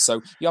team.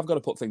 So you have got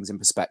to put things in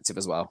perspective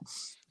as well.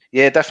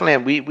 Yeah, definitely.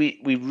 And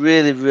we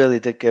really, really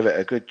did give it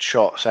a good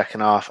shot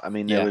second half. I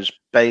mean, there was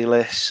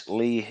Bayliss,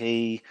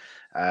 Leahy,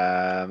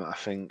 I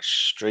think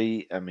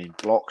Street,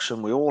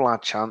 Bloxham. We all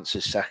had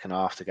chances second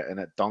half to get in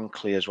at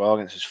Dunkley as well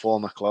against his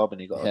former club,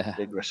 and he got a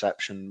big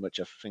reception, which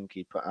I think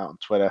he put out on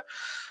Twitter,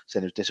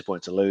 saying he was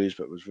disappointed to lose,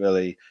 but was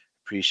really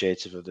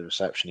appreciative of the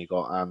reception he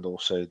got, and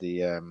also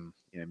the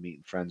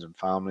meeting friends and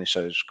family.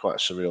 So it was quite a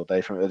surreal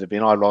day for him. It'd have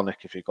been ironic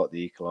if he got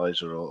the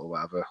equaliser or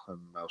whatever, and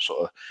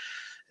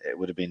it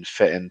would have been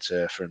fitting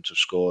for him to have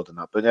scored and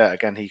that. But yeah,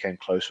 again, he came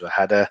close with a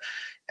header,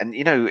 and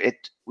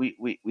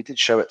we did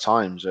show at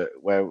times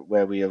where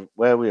we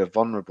are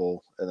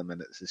vulnerable at the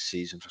minute this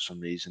season for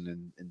some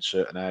reason in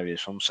certain areas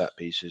from set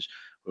pieces.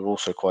 We're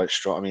also quite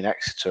strong. I mean,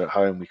 Exeter at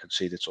home, we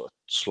conceded sort of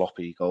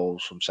sloppy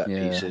goals from set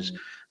pieces.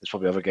 There's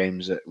probably other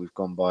games that we've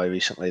gone by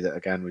recently that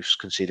again we've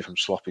conceded from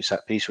sloppy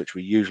set piece, which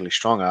we're usually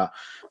strong at.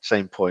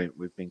 Same point,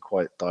 we've been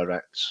quite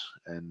direct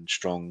and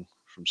strong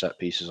from set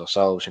pieces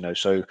ourselves.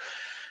 So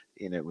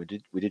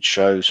we did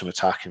show some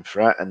attacking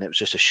threat, and it was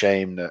just a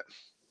shame that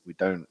we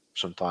don't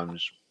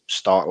sometimes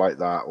start like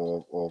that,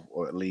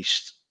 or at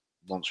least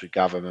once we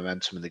gather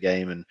momentum in the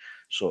game and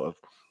sort of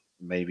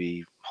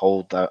maybe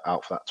hold that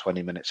out for that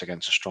 20 minutes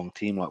against a strong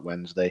team like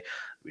Wednesday,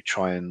 we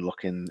try and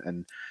look in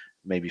and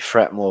maybe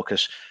threat more.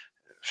 Because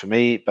for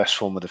me, best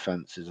form of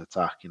defense is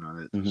attack.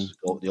 It's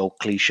the old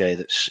cliche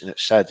that's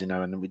said.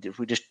 And we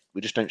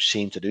just don't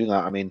seem to do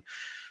that. I mean,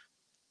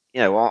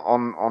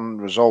 on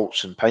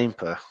results and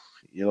paper,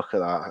 you look at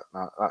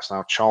that. That's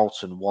now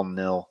Charlton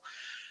 1-0.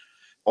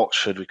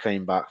 Oxford, we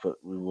came back, but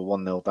we were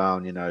 1-0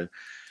 down.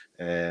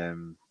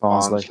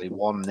 Barnsley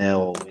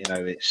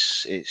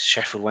 1-0. It's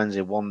Sheffield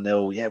Wednesday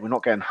 1-0. Yeah, we're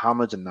not getting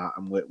hammered in that,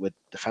 and we're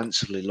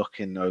defensively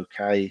looking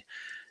okay.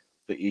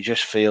 But you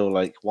just feel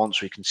like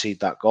once we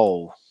concede that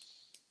goal,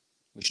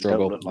 we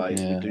struggle. We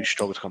do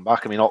struggle to come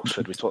back. I mean,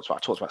 Oxford, I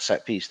talked about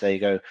set piece. There you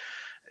go.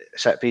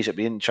 Set piece, it'd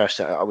be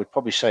interesting. I would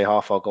probably say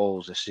half our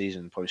goals this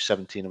season, probably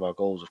 17 of our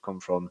goals have come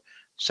from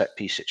set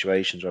piece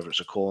situations, whether it's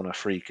a corner,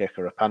 free kick,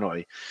 or a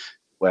penalty.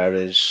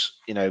 Whereas,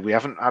 we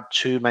haven't had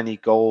too many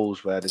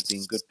goals where there's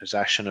been good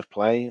possession of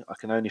play. I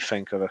can only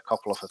think of a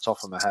couple off the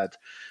top of my head.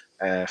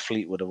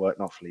 Fleetwood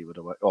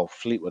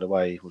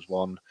away was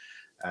one.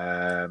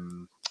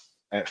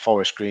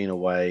 Forest Green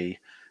away,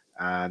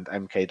 and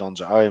MK Dons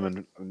at home.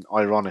 And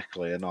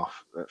ironically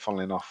enough,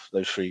 funnily enough,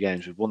 those 3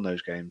 games, we've won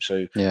those games.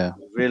 So we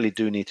really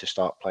do need to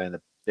start playing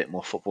a bit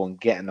more football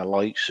and getting the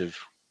likes of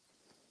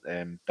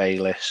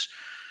Bayliss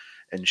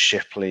and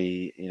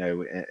Shipley,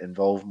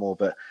 involved more.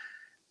 But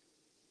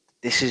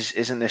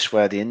isn't this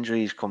where the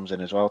injuries comes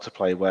in as well to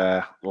play?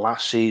 Where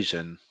last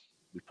season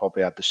we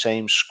probably had the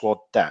same squad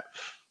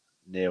depth,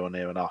 near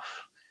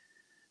enough,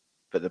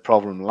 but the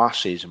problem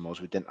last season was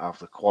we didn't have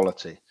the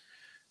quality.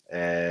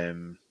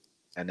 And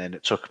then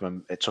it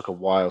took a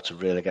while to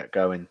really get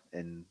going.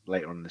 In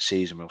later on in the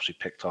season, we obviously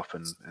picked up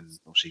and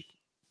obviously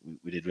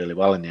we did really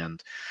well in the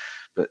end.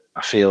 But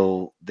I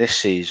feel this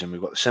season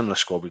we've got a similar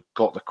squad. We've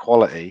got the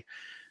quality,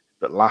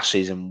 but last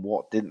season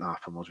what didn't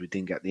happen was we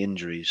didn't get the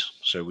injuries,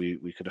 so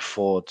we could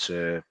afford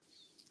to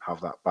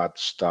have that bad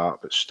start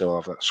but still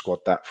have that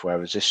squad depth.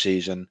 Whereas this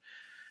season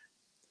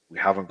we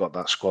haven't got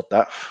that squad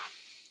depth,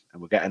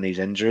 and we're getting these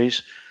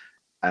injuries.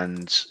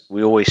 And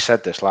we always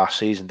said this last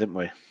season, didn't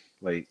we?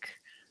 Like,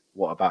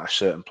 what about if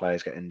certain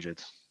players get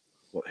injured?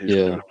 Who's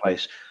going to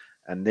replace?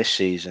 And this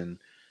season,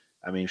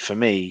 I mean, for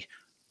me,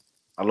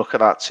 I look at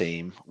that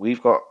team.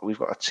 We've got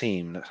a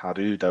team that's had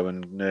Udo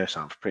and Nurse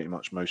out for pretty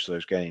much most of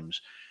those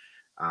games,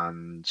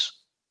 and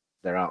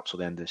they're out till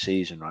the end of the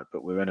season, right?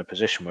 But we're in a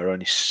position where we're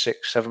only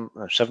 7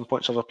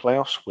 points off the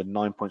playoffs with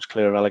 9 points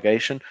clear of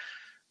relegation.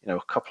 A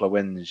couple of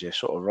wins, you're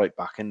sort of right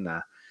back in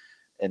there,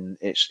 and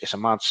it's a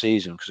mad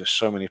season because there's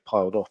so many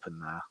piled up in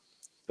there.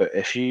 But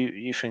if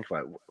you think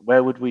about it,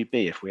 where would we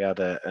be if we had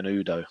an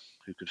Udo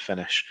who could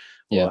finish,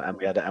 and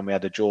we had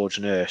a George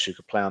Nurse who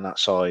could play on that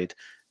side,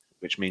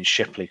 which means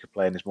Shipley could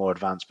play in his more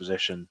advanced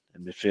position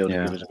in midfield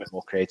and give us a bit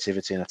more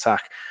creativity and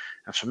attack.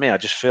 And for me, I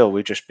just feel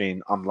we've just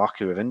been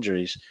unlucky with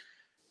injuries.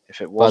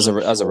 If it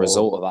wasn't as a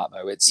result of that,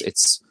 though,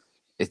 it's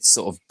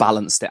sort of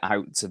balanced it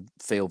out to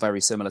feel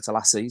very similar to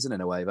last season in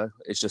a way, though.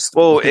 It's just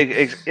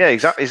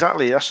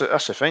exactly. That's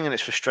the thing, and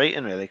it's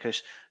frustrating really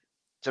because,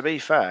 to be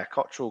fair,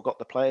 Cottrell got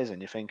the players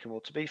in. You're thinking,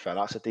 well, to be fair,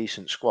 that's a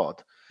decent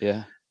squad.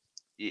 Yeah.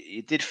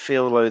 You did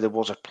feel though there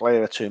was a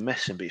player or two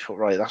missing, but you thought,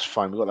 right, that's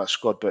fine, we've got that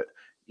squad. But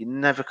you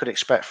never could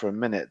expect for a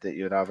minute that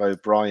you'd have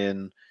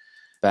O'Brien,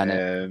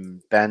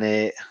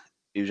 Bennett,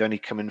 who's only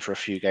come in for a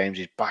few games.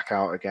 He's back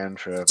out again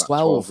for about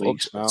 12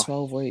 weeks now.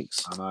 12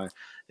 weeks. I know.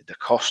 The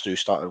Costu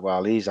started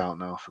well. He's out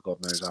now for God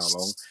knows how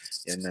long.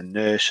 And then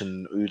Nurse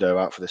and Udo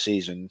out for the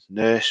season.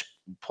 Nurse,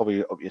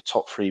 probably up your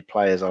top 3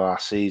 players of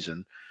last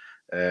season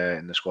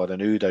in the squad.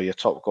 And Udo, your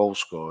top goal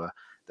scorer.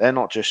 They're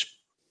not just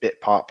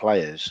bit part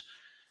players.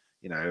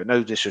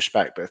 No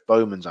disrespect, but if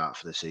Bowman's out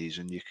for the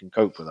season, you can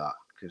cope with that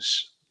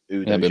because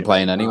Udo's been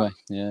playing anyway.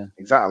 Yeah,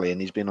 exactly, and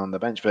he's been on the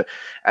bench. But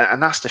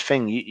and that's the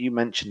thing you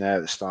mentioned there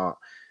at the start,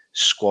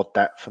 squad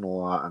depth and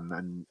all that,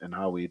 and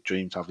how we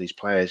dream to have these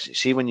players. You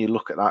see, when you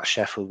look at that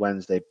Sheffield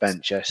Wednesday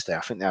bench yesterday,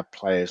 I think they had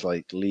players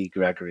like Lee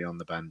Gregory on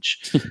the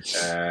bench,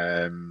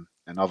 and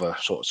other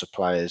sorts of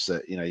players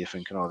that you're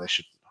thinking, oh, they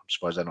should. I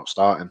suppose they're not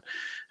starting.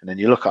 And then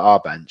you look at our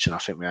bench, and I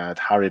think we had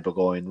Harry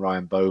Burgoyne,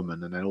 Ryan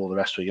Bowman, and then all the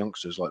rest were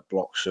youngsters like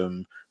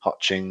Bloxham,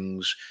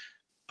 Hutchings,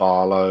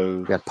 Barlow.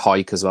 We had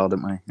Pike as well,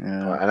 didn't we?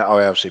 Yeah. And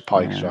obviously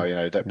Pike as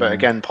well, But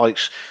again,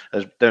 Pike's,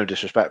 as no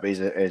disrespect, but he's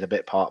a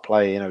bit part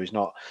player. He's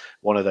not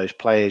one of those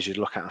players you'd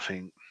look at and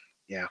think,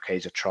 yeah, okay,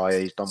 he's a trier,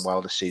 he's done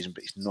well this season,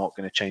 but he's not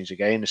going to change the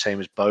game. The same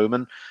as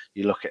Bowman.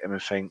 You look at him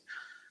and think,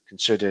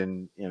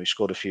 considering he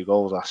scored a few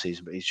goals last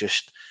season, but he's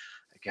just,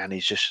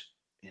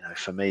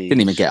 for me,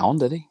 didn't even get on,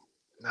 did he?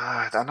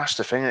 Nah, and that's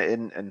the thing.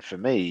 And for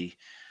me,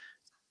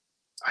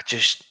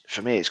 it's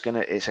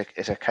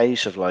a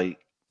case of like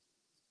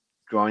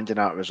grinding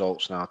out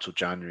results now till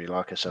January,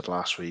 like I said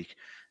last week,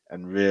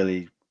 and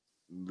really,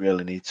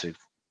 really need to,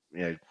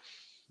 the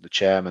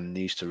chairman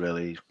needs to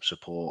really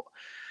support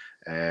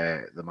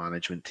the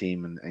management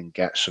team and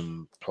get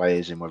some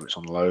players in, whether it's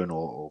on loan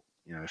or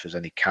if there's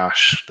any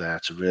cash there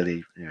to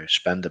really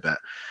spend a bit.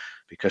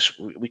 Because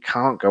we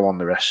can't go on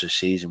the rest of the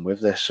season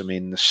with this. I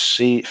mean,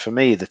 for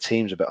me, the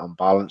team's a bit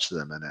unbalanced at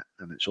the minute,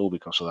 and it's all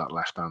because of that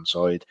left-hand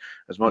side.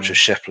 As much as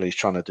Shipley's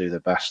trying to do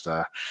the best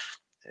there,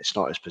 it's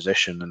not his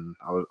position. And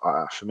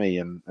for me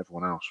and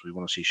everyone else, we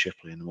want to see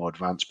Shipley in a more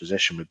advanced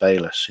position with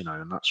Bayliss,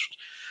 and that's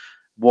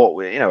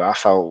what I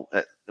felt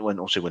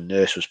when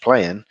Nurse was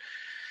playing.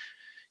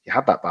 You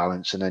had that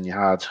balance, and then you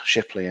had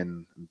Shipley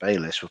and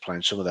Bayliss were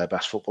playing some of their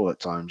best football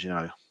at times,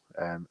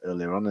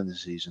 earlier on in the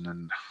season,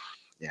 and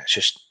yeah,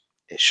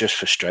 it's just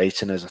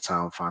frustrating as a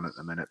Town fan at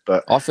the minute.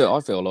 But I feel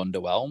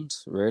underwhelmed,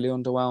 really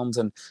underwhelmed,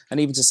 and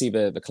even to see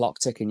the clock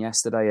ticking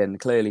yesterday, and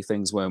clearly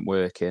things weren't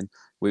working.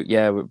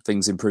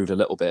 Things improved a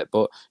little bit,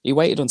 but he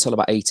waited until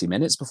about 80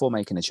 minutes before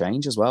making a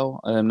change as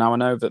well. Now I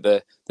know that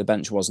the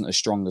bench wasn't as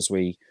strong as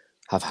we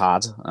have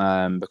had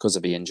because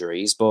of the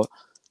injuries, but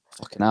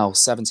fucking hell,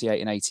 78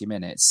 and 80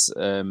 minutes.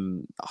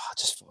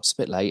 Just thought it's a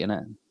bit late, isn't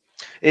it?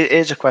 It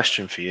is a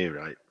question for you,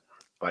 right?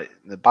 Like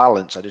the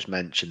balance I just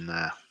mentioned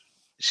there.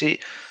 See,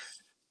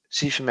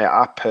 for me,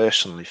 I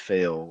personally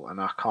feel, and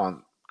I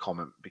can't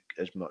comment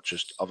as much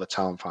as other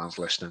Town fans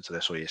listening to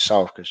this or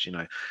yourself, because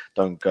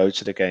don't go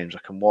to the games. I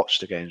can watch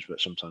the games,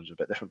 but sometimes they're a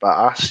bit different. But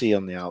I see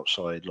on the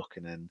outside,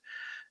 looking in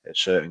at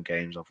certain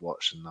games I've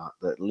watched, and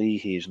that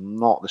Leahy is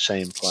not the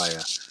same player,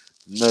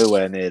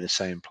 nowhere near the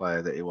same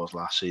player that he was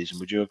last season.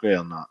 Would you agree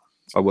on that?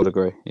 I would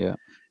agree, yeah.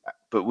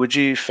 But would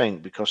you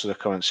think, because of the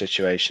current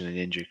situation and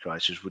the injury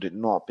crisis, would it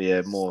not be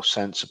a more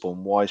sensible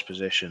and wise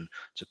position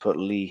to put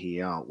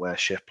Leahy out where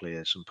Shipley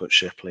is and put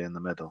Shipley in the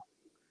middle?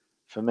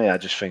 For me, I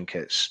just think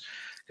it's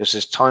because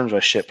there's times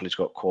where Shipley's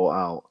got caught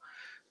out,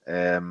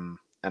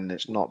 and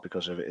it's not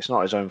because of it. It's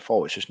not his own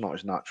fault. It's just not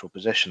his natural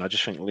position. I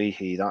just think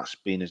Leahy, that's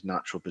been his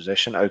natural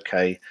position.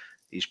 Okay,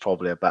 he's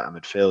probably a better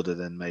midfielder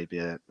than maybe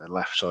a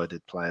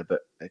left-sided player.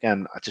 But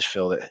again, I just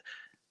feel that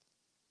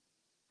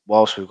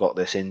whilst we've got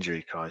this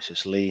injury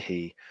crisis,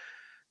 Leahy,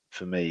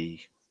 for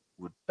me,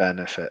 would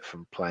benefit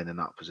from playing in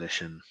that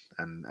position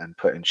and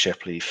putting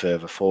Shipley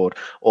further forward.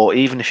 Or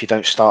even if you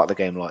don't start the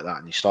game like that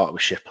and you start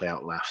with Shipley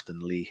out left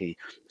and Leahy,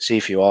 see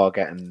if you are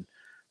getting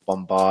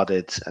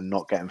bombarded and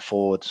not getting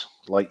forward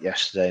like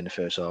yesterday in the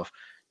first half,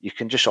 you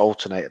can just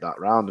alternate that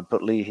round and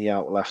put Leahy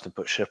out left and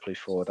put Shipley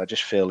forward. I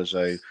just feel as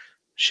though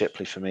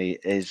Shipley, for me,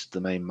 is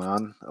the main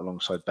man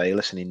alongside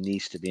Bayliss, and he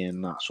needs to be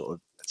in that sort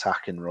of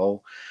attacking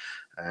role.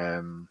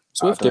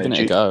 It's worth giving it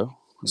a go.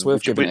 It's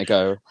worth giving it a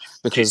go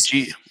because.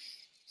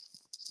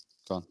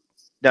 Go on.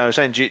 No, I was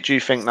saying, do you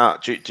think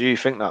that? Do you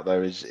think that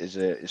though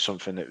is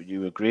something that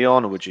you agree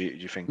on, or do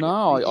you think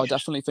No, he's I just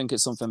definitely think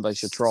it's something they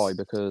should try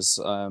because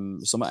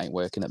something ain't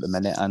working at the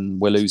minute, and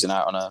we're losing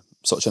out on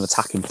such an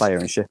attacking player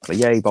in Shipley.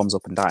 Yeah, he bombs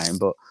up and down,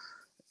 but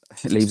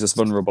it leaves us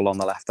vulnerable on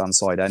the left hand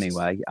side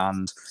anyway,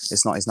 and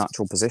it's not his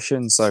natural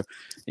position. So,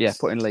 yeah,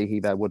 putting Leahy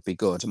there would be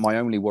good. My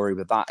only worry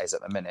with that is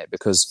at the minute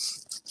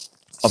because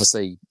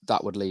obviously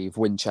that would leave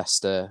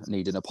Winchester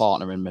needing a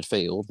partner in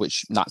midfield,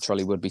 which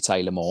naturally would be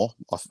Taylor Moore.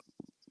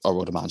 I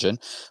would imagine.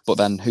 But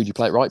then who do you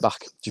play at right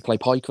back? Do you play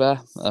Pike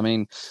there? I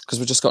mean, because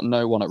we've just got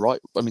no one at right.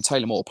 I mean,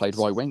 Taylor Moore played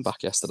right wing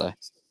back yesterday.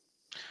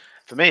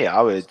 for me?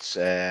 I would.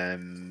 I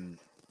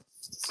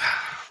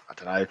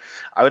don't know.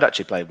 I would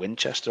actually play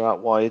Winchester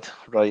out wide,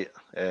 right?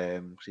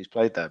 'Cause he's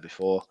played there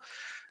before.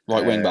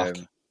 Right wing back.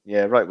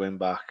 Yeah, right wing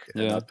back,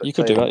 and Yeah, I'd put you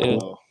could do Taylor that. Yeah.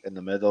 Moore in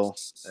the middle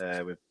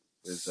with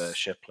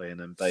Shipley and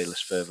then Bayliss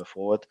further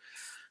forward.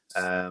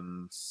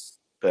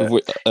 But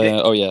you,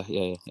 Oh yeah.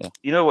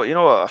 you know what? You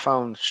know what I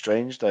found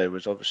strange though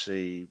was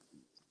obviously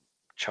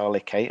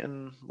Charlie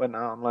Caton went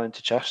out on loan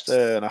to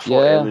Chester, and I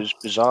thought it Yeah. was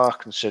bizarre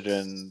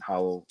considering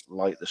how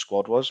light the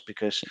squad was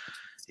because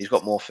he's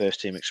got more first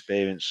team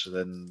experience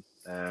than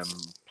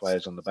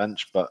players on the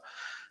bench. But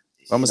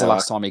When you was the know,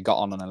 last time he got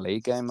on in a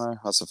league game though?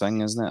 That's the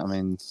thing, isn't it? I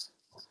mean,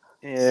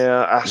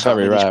 I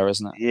very mean, rare,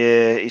 isn't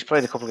it? he's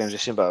played a couple of games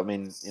this year, but I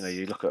mean,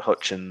 you look at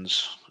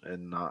Hutchins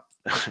and that,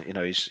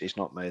 he's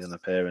not made an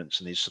appearance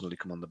and he's suddenly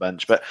come on the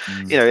bench. But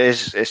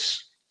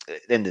it's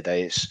at the end of the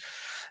day,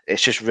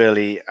 it's just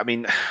really. I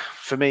mean,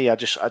 for me, I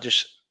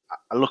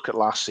look at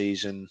last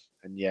season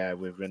and yeah,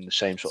 we're in the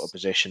same sort of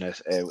position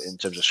as, in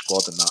terms of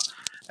squad and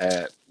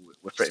that.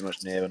 We're pretty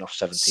much near enough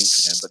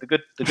 17th again. But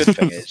the good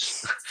thing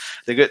is,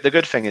 the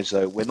good thing is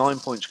though, we're 9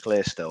 points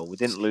clear still. We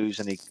didn't lose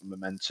any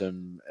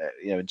momentum,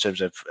 in terms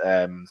of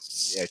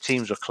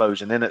teams were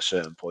closing in at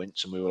certain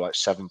points, and we were like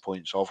 7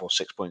 points off or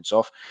 6 points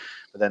off.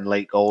 But then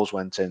late goals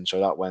went in,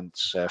 so that went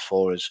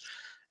for us.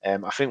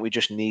 I think we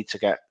just need to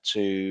get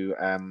to.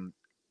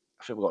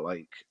 I think we've got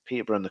like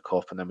Peterborough in the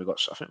cup, and then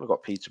I think we've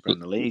got Peterborough in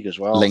the league as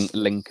well.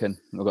 Lincoln.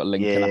 We've got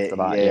Lincoln Yeah, after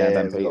that. Yeah, yeah,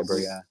 then Peterborough.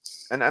 Yeah.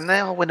 and they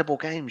are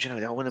winnable games. They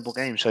are winnable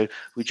games. So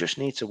we just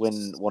need to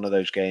win one of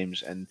those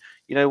games. And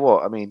you know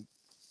what? I mean,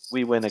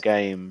 we win a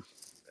game,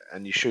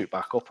 and you shoot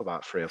back up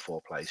about 3 or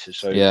 4 places.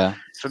 So Yeah.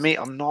 for me,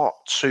 I'm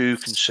not too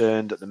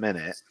concerned at the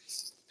minute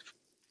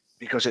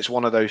because it's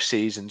one of those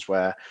seasons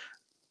where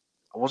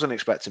I wasn't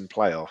expecting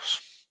playoffs.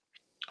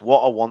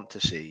 What I want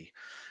to see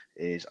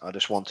is I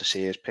just want to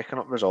see us picking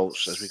up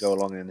results as we go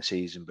along in the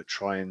season, but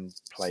try and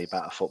play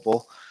better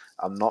football.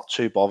 I'm not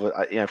too bothered.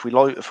 If we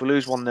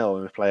lose 1-0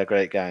 and we play a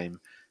great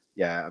game,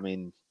 yeah, I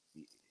mean,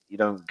 you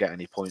don't get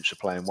any points for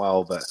playing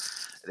well, but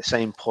at the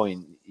same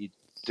point, you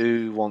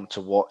do want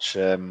to watch.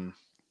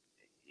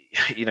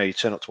 You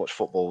turn up to watch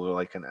football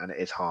and it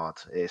is hard.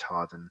 It is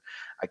hard, and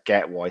I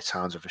get why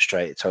Towns are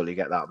frustrated. Totally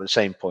get that. But at the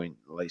same point,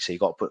 like you say, you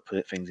got to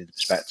put things into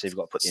perspective. You've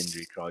got to put the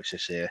injury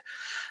crisis here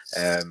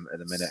at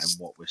the minute and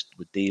what we're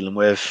dealing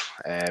with,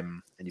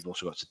 and you've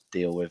also got to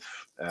deal with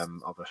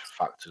other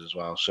factors as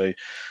well. So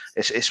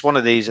it's one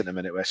of these at the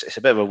minute where it's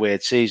a bit of a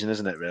weird season,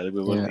 isn't it? Really,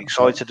 we were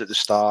excited at the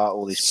start,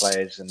 all these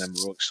players, and then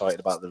we were excited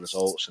about the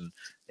results and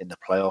in the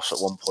playoffs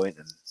at one point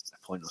and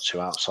a point or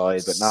two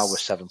outside. But now we're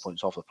 7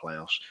 points off the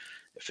playoffs.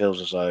 It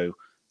feels as though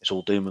it's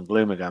all doom and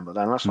gloom again. But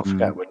then let's not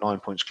forget we're 9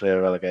 points clear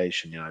of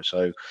relegation.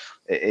 So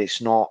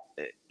it's not.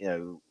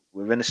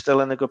 We're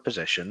still in a good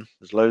position.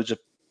 There's loads of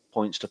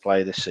points to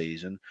play this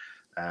season,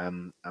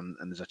 and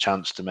there's a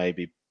chance to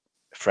maybe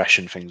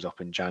freshen things up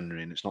in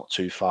January, and it's not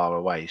too far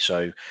away.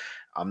 So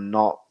I'm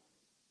not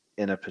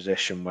in a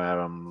position where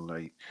I'm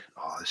like,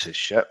 oh, this is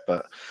shit,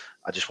 but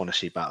I just want to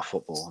see better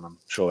football, and I'm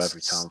sure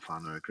every Town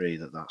fan will agree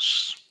that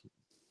that's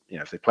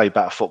if they play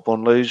better football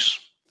and lose,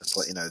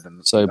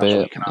 then So be that's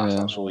all it. you can ask. Yeah.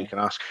 That's all you can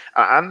ask.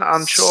 And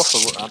I'm sure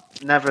I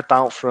never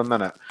doubt for a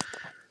minute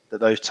that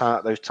those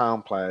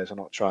Town players are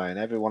not trying.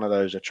 Every one of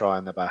those are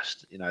trying their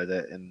best.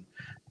 And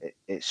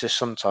it's just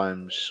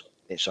sometimes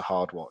it's a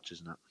hard watch,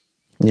 isn't it?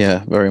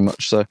 Yeah, very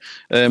much so.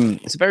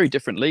 It's a very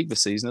different league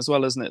this season as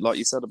well, isn't it? Like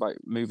you said about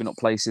moving up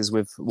places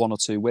with 1 or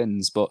 2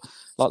 wins, but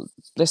like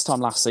this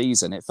time last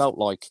season, it felt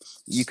like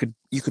you could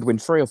win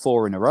 3 or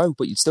 4 in a row,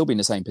 but you'd still be in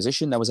the same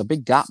position. There was a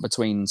big gap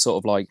between sort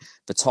of like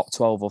the top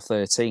 12 or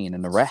 13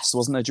 and the rest,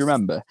 wasn't there? Do you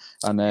remember?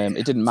 And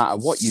it didn't matter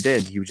what you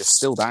did, you were just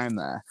still down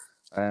there.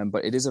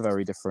 But it is a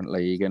very different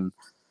league, and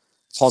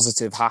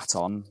positive hat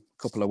on.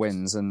 Couple of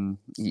wins and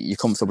you're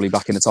comfortably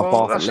back in the top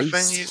Well, half at that's the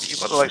thing. least.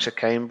 You've got the likes of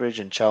Cambridge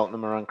and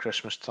Cheltenham around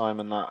Christmas time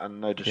and that, and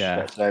no Yeah,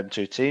 disrespect to them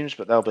two teams,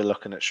 but they'll be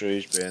looking at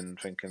Shrewsbury and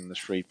thinking there's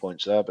 3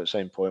 points there. But at the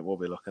same point, we'll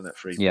be looking at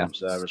three yeah. points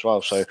there as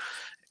well. So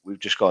we've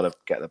just got to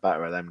get the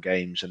better of them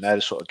games, and they're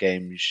the sort of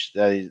games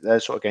they're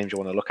the sort of games you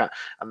want to look at,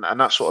 and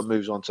that sort of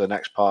moves on to the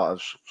next part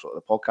of sort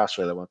of the podcast.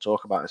 Really, I want to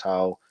talk about is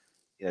how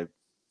you know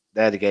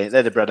they're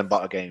the bread and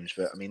butter games.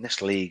 But I mean,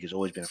 this league has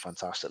always been a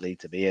fantastic league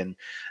to be in.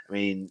 I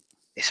mean,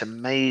 it's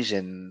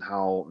amazing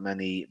how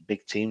many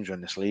big teams are in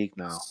this league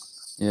now.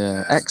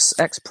 Yeah, ex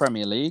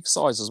Premier League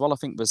sides as well. I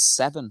think there's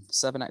seven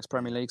ex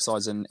Premier League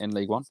sides in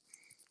League One.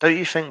 Don't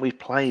you think we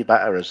play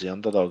better as the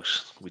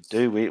underdogs? We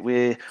do.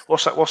 We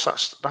what's that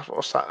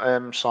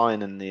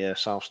sign in the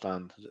south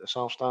stand? Is it a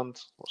south stand?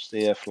 What's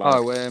the flag?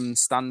 Oh,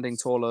 standing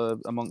taller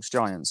amongst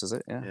giants, is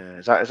it? Yeah. Yeah,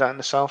 is that in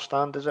the south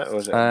stand? Is it, or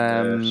is it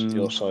on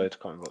your side?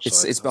 Can't remember what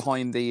side. It's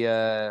behind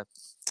the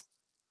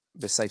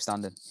safe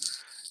standing.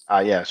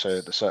 Yeah, so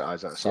is that the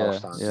south Yeah,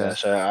 stand? yeah. Yeah,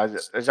 so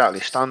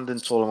exactly, standing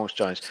tall amongst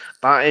giants.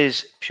 That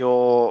is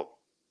pure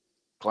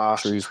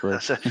class. Shrewsbury.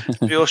 That's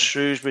pure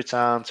Shrewsbury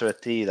Town to a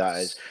T. That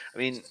is. I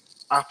mean,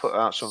 I put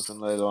out something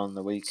later on in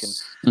the week, and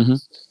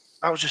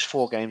that was just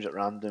 4 games at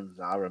random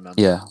that I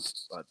remember. Yeah.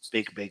 Like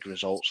big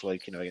results,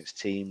 like against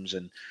teams,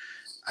 and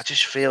I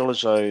just feel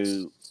as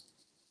though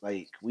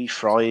like we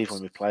thrive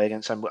when we play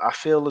against them. But I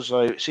feel as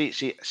though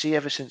see,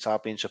 ever since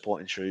I've been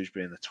supporting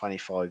Shrewsbury in the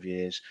 25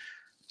 years,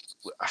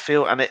 I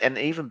feel, and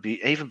even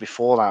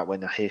before that,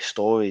 when I hear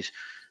stories,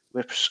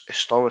 we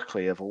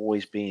historically have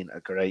always been a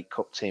great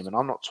cup team, and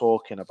I'm not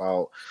talking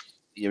about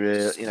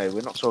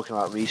we're not talking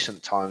about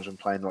recent times when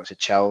playing like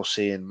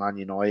Chelsea and Man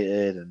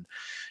United and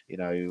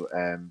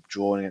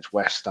drawing against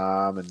West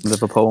Ham and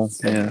Liverpool,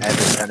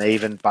 and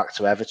even back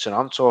to Everton.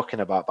 I'm talking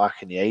about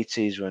back in the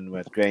 80s when we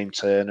had Graham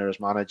Turner as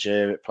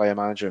player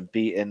manager, and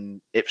beating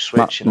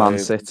Ipswich. Man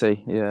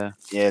City, Yeah,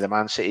 the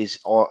Man City's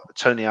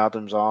Tony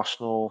Adams,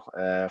 Arsenal.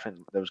 I think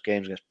there was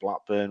games against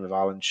Blackburn with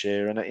Alan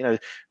Shearer in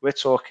it. We're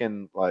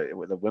talking like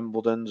with the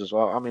Wimbledons as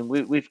well. I mean,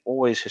 we've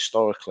always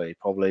historically,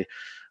 probably,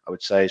 I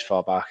would say as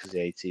far back as the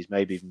 80s,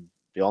 maybe even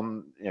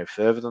beyond,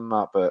 further than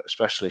that. But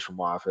especially from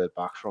what I've heard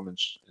back from in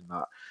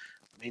that,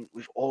 I mean,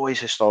 we've always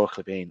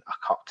historically been a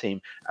cup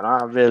team, and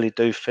I really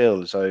do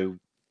feel as though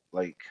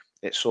like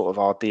it's sort of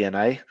our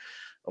DNA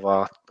of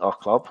our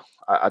club.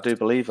 I do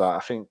believe that. I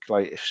think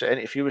like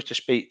if you were to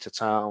speak to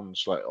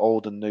towns like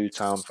old and new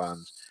town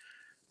fans,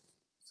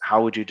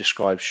 how would you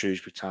describe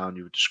Shrewsbury Town?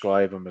 You would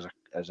describe them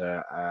as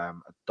a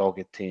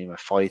dogged team, a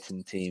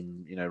fighting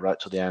team, right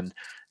to the end.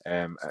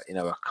 A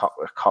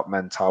cup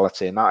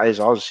mentality, and that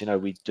is us.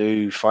 We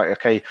do fight.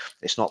 Okay,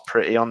 it's not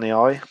pretty on the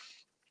eye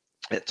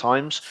at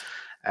times,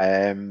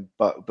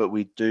 but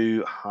we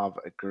do have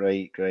a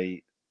great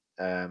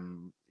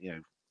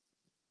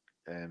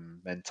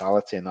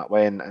mentality in that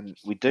way, and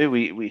we do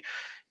we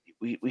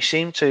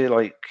seem to,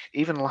 like,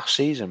 even last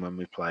season when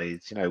we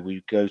played,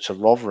 we go to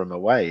Rotherham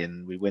away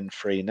and we win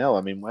 3-0.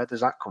 I mean, where does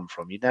that come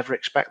from? You'd never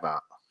expect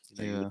that.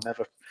 You would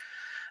never.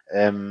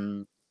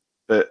 Um,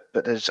 but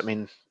there's, I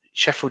mean,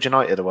 Sheffield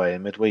United away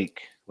in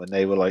midweek when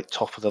they were like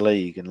top of the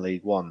league in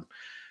League One.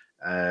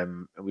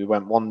 We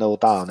went 1-0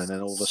 down, and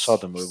then all of a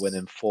sudden we're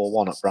winning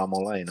 4-1 at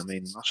Bramall Lane. I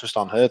mean, that's just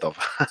unheard of.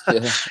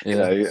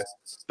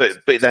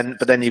 But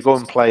then you go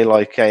and play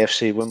like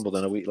AFC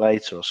Wimbledon a week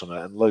later or something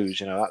and lose.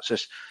 That's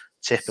just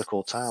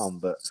typical Town.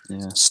 But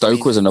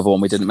Stoke was another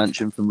one we didn't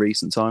mention from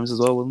recent times as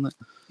well, wasn't it?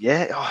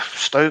 Yeah,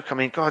 Stoke. I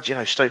mean, God,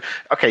 Stoke.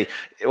 Okay,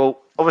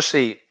 well,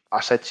 obviously, I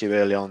said to you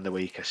early on in the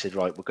week, I said,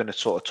 right, we're going to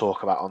sort of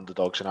talk about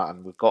underdogs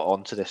and we've got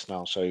onto this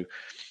now. So,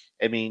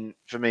 I mean,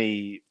 for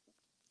me,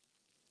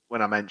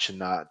 when I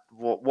mentioned that,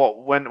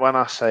 when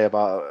I said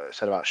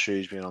about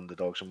Shrewsbury and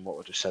underdogs and what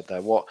I just said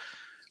there, what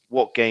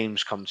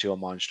games come to your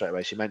mind straight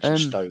away? So you mentioned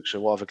Stoke.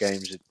 So what other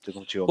games do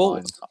come to your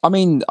mind? I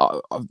mean,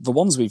 the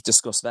ones we've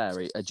discussed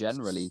there are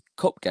generally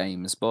cup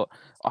games, but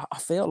I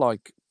feel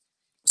like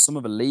some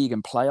of the league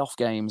and playoff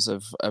games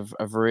have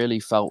really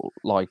felt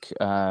like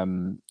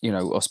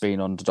us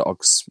being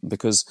underdogs,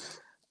 because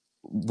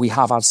we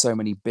have had so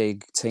many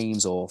big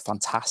teams or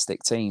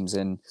fantastic teams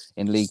in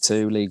League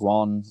Two, League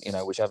One,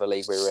 whichever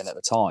league we were in at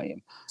the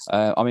time.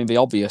 I mean, the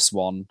obvious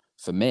one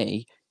for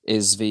me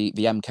is the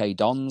MK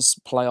Dons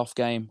playoff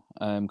game,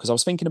 because I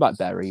was thinking about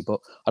Bury, but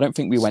I don't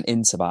think we went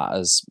into that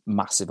as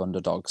massive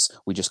underdogs.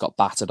 We just got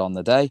battered on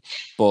the day.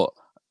 But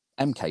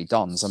MK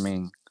Dons, I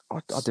mean,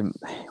 I didn't.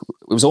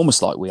 It was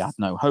almost like we had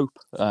no hope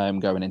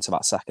going into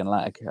that second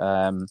leg.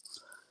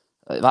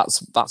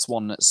 That's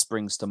one that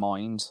springs to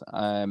mind.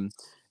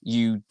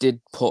 You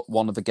did put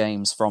one of the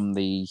games from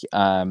the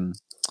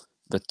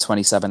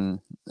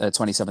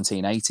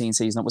 2017-18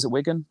 season. Was it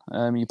Wigan?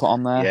 You put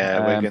on there.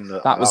 Yeah, Wigan.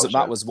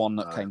 That was one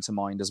that came to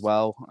mind as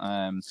well.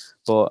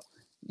 But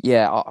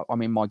yeah, I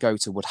mean, my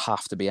go-to would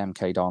have to be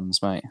MK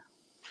Dons, mate.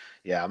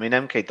 Yeah, I mean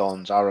MK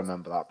Dons. I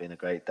remember that being a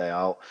great day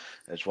out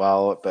as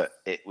well. But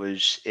it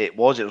was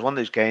one of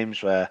those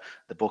games where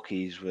the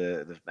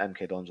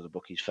MK Dons were the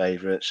bookies'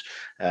 favourites.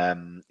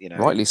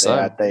 Rightly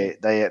so. They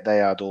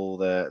had all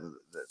the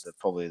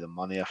probably the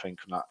money, I think,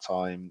 from that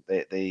time.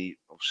 They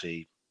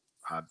obviously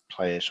had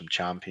players from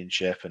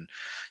Championship, and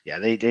yeah,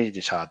 they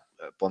just had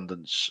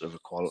abundance of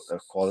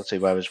quality.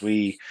 Whereas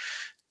we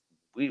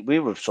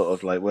were sort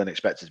of like weren't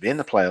expected to be in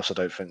the playoffs, I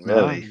don't think,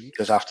 really,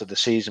 because after the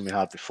season we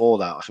had before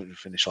that, I think we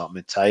finished like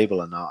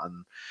mid-table and that.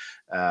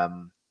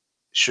 And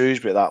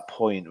Shrewsbury at that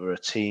point were a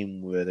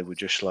team where they were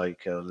just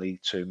like a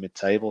League Two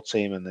mid-table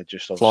team, and they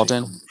just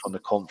obviously come from the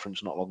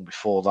conference not long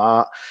before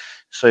that.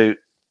 So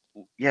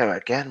yeah,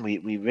 again,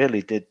 we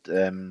really did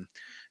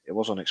it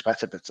was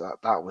unexpected, but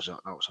that was a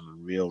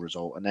real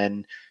result. And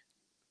then,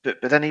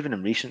 but then even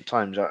in recent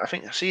times, I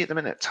think I see at the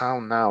minute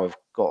Town now have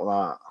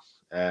got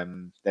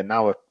that. They're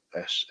now a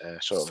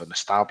sort of an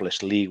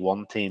established League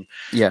One team.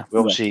 Yeah. We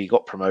obviously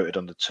got promoted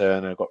under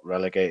Turner, got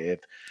relegated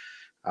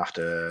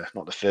after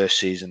not the first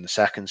season, the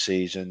second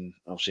season,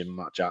 obviously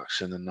Matt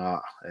Jackson and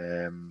that.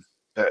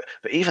 But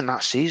even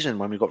that season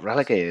when we got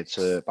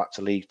relegated back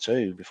to League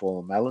Two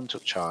before Mellon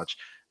took charge,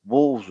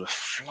 Wolves were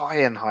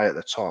flying high at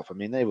the top. I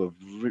mean, they were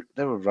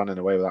running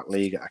away with that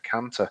league at a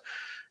canter,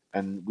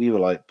 and we were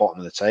like bottom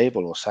of the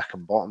table or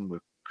second bottom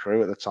with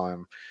Crew at the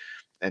time,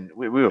 and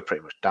we were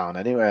pretty much down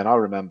anyway. And I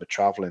remember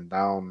travelling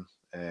down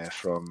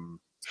from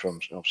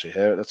obviously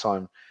here at the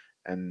time,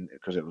 and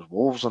because it was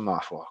Wolves and that, I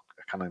thought,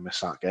 can I miss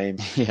that game?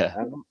 Yeah.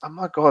 And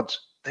my God,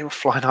 they were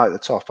flying high at the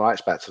top. I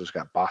expected us to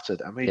get battered,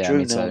 and we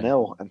drew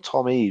 0-0. And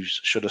Tom Eaves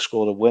should have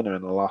scored a winner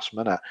in the last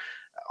minute.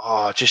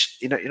 Oh,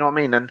 just you know what I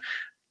mean. And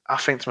I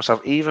think to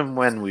myself, even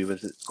when we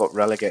got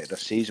relegated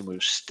this season, we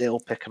were still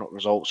picking up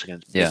results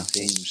against big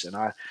teams.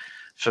 And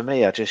for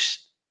me,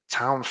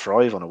 Town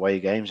thrive on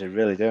away games. They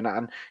really do.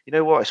 And you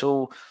know what?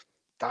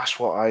 That's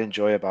what I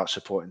enjoy about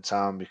supporting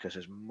Town, because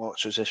as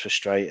much as it's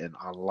frustrating,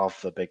 I love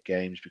the big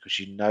games, because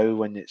you know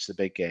when it's the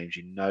big games,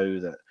 you know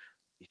that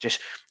you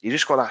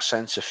just got that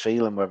sense of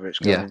feeling, whether it's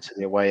going into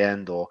the away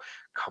end or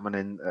coming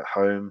in at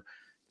home.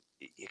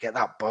 You get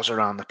that buzz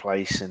around the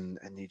place, and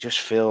you just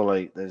feel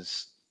like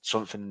there's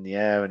something in the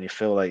air, and you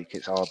feel like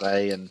it's our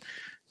day. And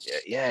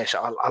yes,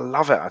 I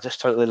love it. I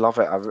just totally love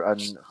it.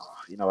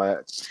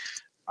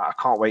 I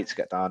can't wait to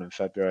get down in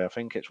February. I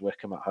think it's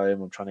Wickham at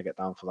home. I'm trying to get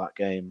down for that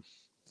game.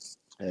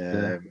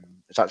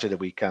 It's actually the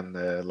weekend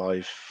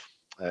live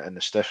in the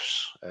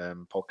Stiffs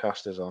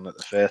podcast is on at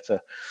the theatre.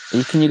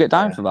 Can you get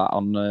down for that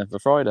on the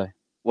Friday?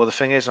 Well, the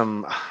thing is,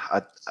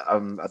 I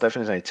don't think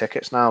there's any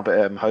tickets now, but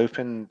I'm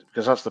hoping,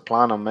 because that's the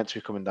plan. I'm meant to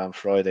be coming down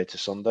Friday to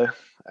Sunday.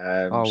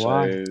 Wow.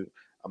 So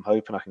I'm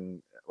hoping I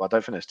can. Well, I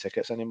don't think there's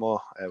tickets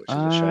anymore, which is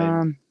a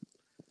shame.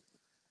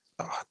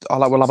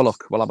 We'll have a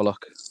look. We'll have a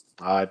look.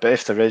 But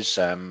if there is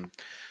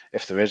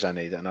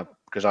any, then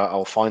because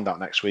I'll find out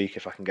next week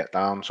if I can get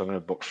down. So I'm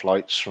going to book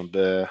flights from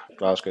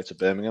Glasgow to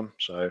Birmingham.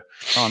 So.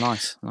 Oh,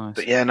 nice.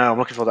 But yeah, no, I'm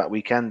looking for that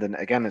weekend, and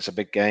again, it's a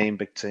big game,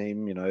 big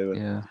team, you know.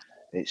 Yeah.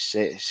 It's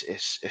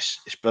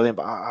brilliant,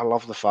 but I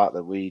love the fact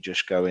that we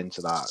just go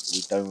into that.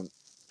 We don't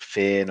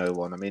fear no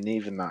one. I mean,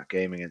 even that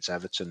game against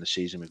Everton, the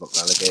season we got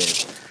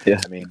relegated.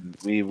 Yeah. I mean,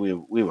 we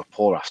were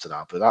poor after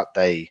that, but that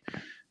day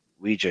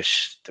we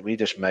just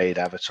made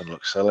Everton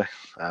look silly.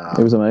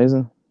 It was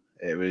amazing.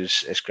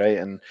 It's great,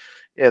 and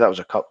yeah, that was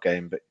a cup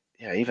game, but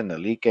yeah, even the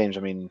league games. I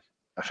mean,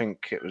 I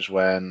think it was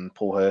when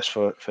Paul Hurst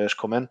first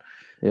come in,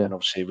 and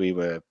obviously we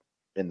were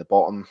in the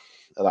bottom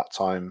at that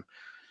time.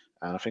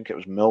 And I think it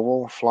was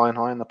Millwall flying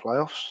high in the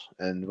playoffs,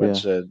 and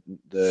went to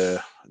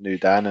the New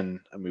Den, and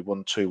we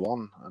won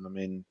 2-1. And I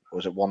mean,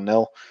 was it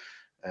 1-0?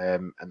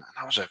 And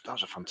that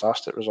was a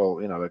fantastic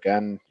result. You know,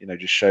 again,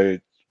 just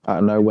showed out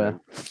of nowhere,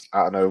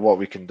 what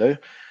we can do.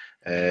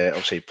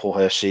 Obviously, Paul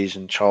Hurst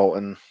season,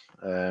 Charlton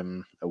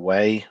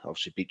away.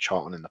 Obviously, beat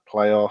Charlton in the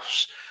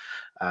playoffs.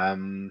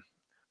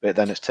 But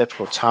then it's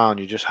typical Town.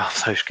 You just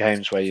have those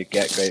games where you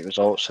get great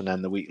results, and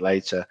then the week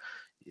later,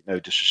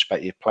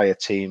 disrespect. You play a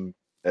team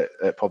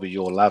at probably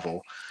your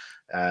level,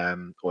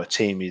 or a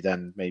team you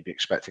then maybe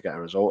expect to get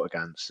a result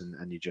against,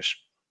 and you just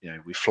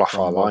we fluff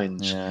our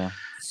lines,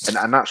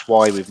 and that's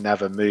why we've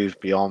never moved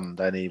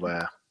beyond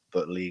anywhere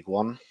but League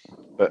One.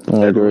 But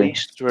at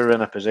least we're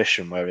in a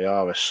position where we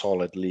are a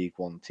solid League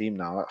One team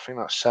now. I think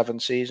that's 7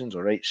 seasons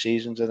or 8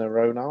 seasons in a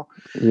row now.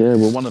 Yeah,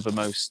 we're one of the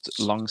most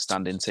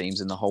long-standing teams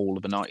in the whole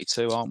of the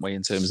 92, aren't we,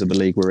 in terms of the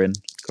league we're in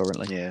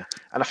currently? Yeah,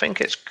 and I think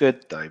it's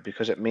good though,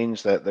 because it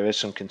means that there is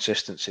some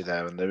consistency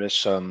there, and there is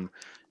some,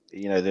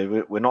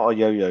 we're not a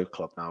yo-yo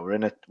club now. We're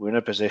in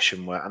a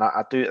position where, and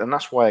I do, and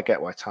that's why I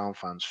get why Town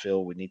fans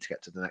feel we need to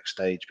get to the next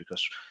stage,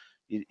 because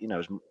we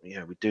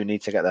do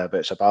need to get there, but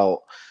it's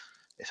about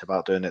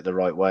doing it the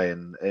right way,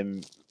 and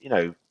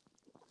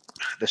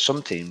there's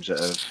some teams that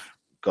have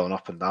gone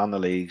up and down the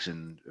leagues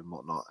and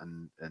whatnot,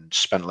 and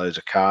spent loads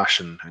of cash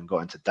and got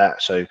into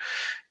debt. So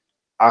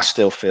I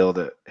still feel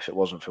that if it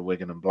wasn't for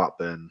Wigan and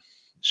Blackburn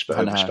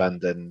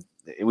overspending,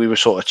 we were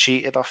sort of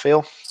cheated. I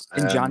feel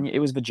in January, it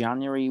was the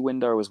January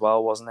window as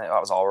well, wasn't it? That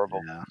was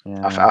horrible.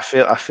 Yeah.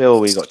 I feel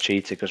we got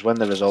cheated, because when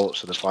the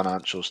results of the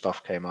financial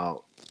stuff came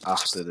out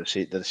after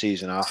the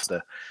season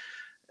after,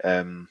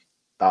 that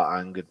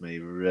angered me,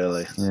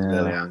 really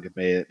angered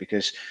me,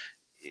 because.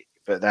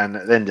 But then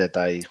at the end of the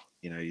day,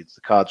 the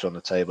cards were on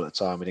the table at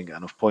the time. We didn't get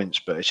enough points,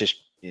 but it's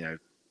just,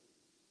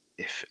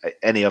 if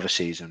any other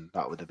season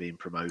that would have been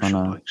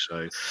promotion.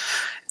 So,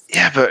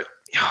 yeah, but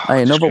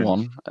another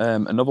one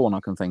I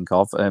can think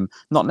of,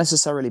 not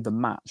necessarily the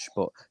match,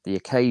 but the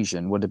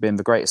occasion would have been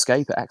the Great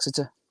Escape at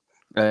Exeter.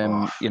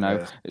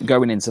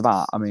 Going into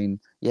that, I mean,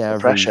 the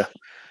pressure.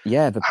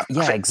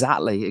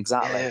 Exactly.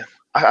 Yeah.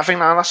 I think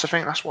that's the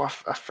thing. That's what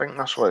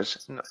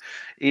it's.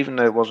 Even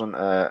though it wasn't,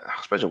 I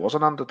suppose it was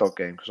an underdog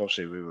game, because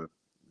obviously we were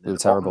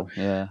terrible.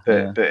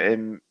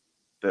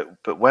 But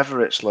but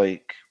whether it's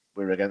like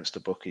we're against the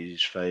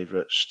bookies'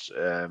 favourites,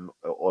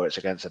 or it's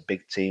against a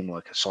big team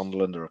like a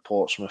Sunderland or a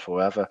Portsmouth or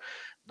whatever,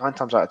 9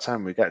 times out of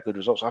 10 we get good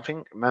results. I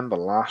think remember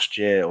last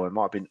year, or it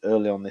might have been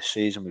early on this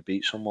season, we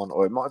beat someone,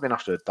 or it might have been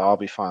after a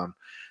Derby fan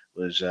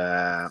was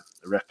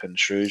repping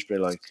Shrewsbury,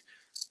 like,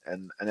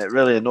 and it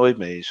really annoyed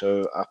me.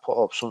 So I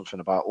put up something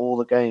about all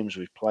the games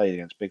we've played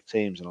against big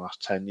teams in the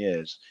last 10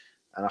 years,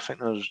 and I think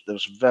there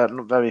was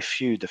very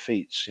few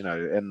defeats. In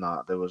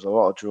that there was a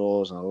lot of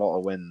draws and a lot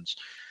of wins.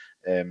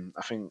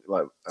 I think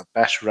like our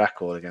best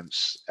record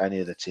against any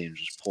of the teams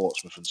was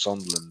Portsmouth and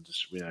Sunderland.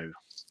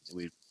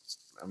 We.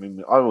 I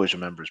mean, I always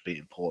remember us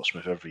beating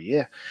Portsmouth every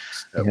year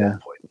at one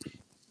point.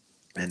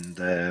 And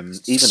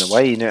even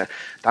away,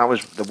 that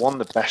was one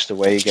of the best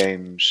away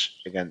games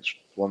against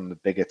one of the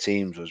bigger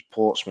teams was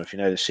Portsmouth.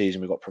 The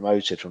season we got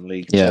promoted from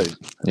League Two,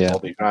 and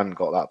Bobby Grant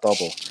got that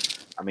double.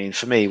 I mean,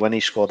 for me, when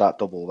he scored that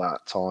double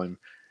that time,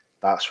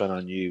 that's when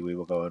I knew we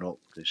were going up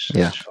because I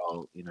just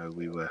felt,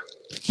 we were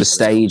the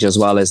stage as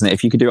well, isn't it?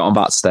 If you could do it on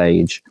that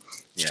stage,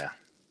 yeah.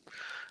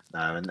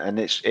 No, and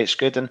it's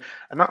good, and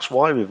that's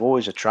why we've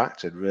always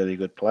attracted really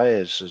good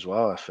players as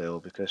well. I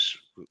feel because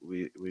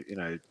we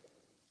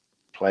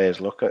players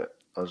look at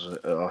us,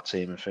 at our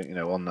team, and think,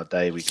 on the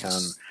day we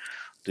can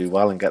do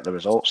well and get the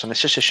results. And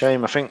it's just a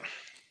shame. I think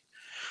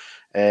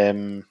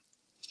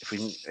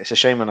it's a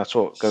shame when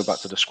go back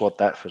to the squad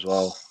depth as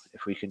well.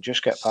 If we can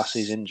just get past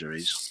these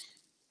injuries,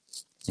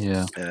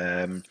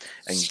 and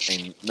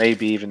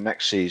maybe even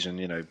next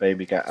season,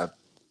 maybe get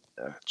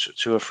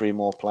two or three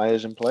more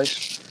players in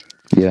place.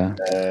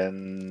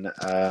 And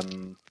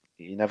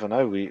you never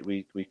know.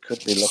 We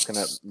could be looking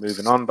at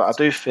moving on, but I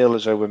do feel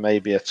as though we're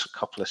maybe a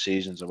couple of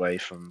seasons away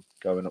from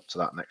going up to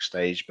that next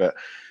stage. But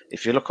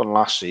if you look on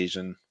last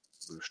season,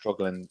 we were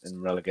struggling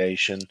in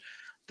relegation.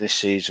 This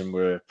season,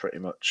 we're pretty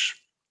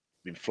much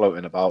been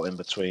floating about in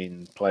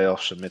between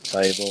playoffs and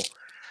mid-table.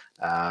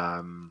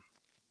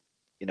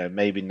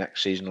 Maybe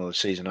next season or the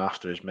season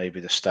after is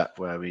maybe the step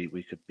where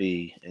we could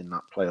be in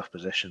that playoff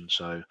position.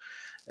 So,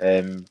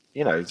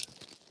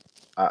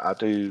 I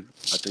do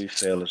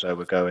feel as though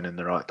we're going in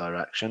the right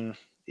direction,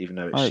 even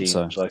though it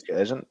seems like it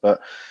isn't. But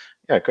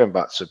yeah, going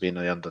back to being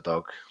the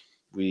underdog,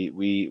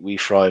 we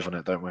thrive on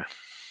it, don't we?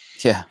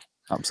 Yeah,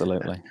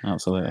 absolutely.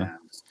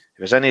 If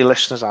there's any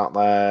listeners out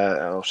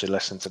there, obviously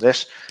listening to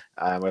this,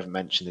 we haven't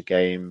mentioned the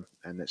game,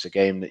 and it's a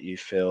game that you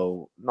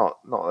feel not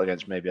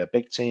against maybe a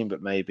big team,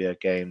 but maybe a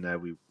game there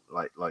we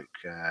like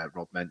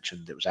Rob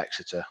mentioned, it was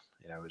Exeter.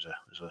 It was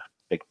a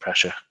big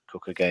pressure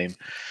cooker game,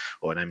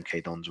 or an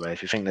MK Dons way.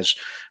 If you think there's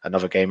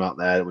another game out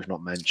there that we've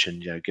not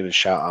mentioned, give us a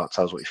shout out,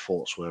 tell us what your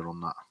thoughts were on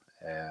that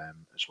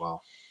as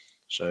well.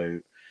 So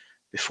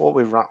before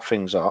we wrap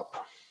things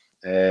up,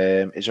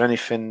 is there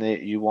anything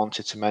that you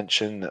wanted to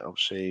mention that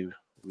obviously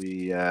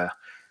we've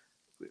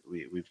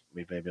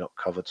maybe not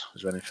covered?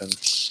 Is there anything?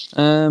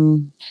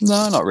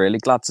 No, not really.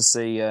 Glad to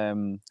see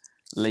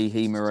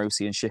Leahy,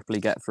 Morosi and Shipley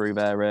get through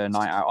their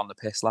night out on the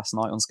piss last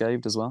night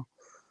unscathed as well.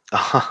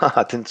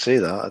 I didn't see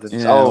that.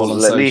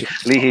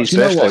 Leahy's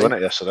birthday, wasn't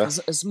it, yesterday?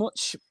 As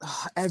much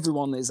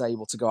everyone is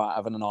able to go out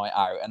having a night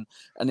out,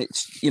 and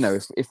it's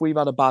if we've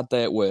had a bad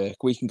day at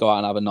work, we can go out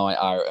and have a night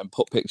out and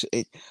put pictures.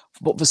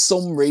 But for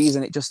some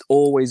reason, it just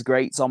always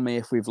grates on me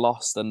if we've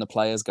lost and the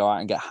players go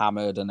out and get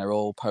hammered and they're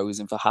all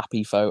posing for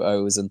happy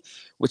photos, and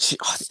which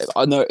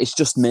I know it's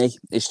just me,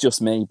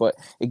 but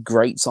it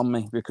grates on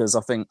me because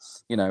I think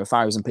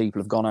 1,000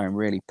 people have gone home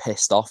really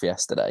pissed off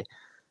yesterday.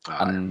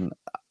 And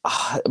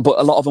but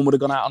a lot of them would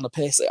have gone out on the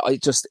piss.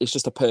 It's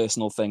just a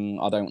personal thing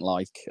I don't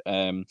like.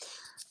 Everyone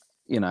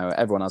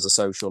has a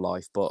social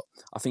life, but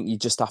I think you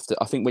just have to.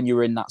 I think when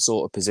you're in that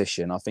sort of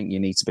position, I think you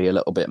need to be a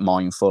little bit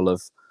mindful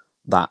of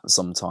that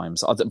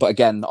sometimes. But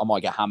again, I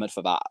might get hammered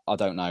for that. I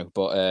don't know,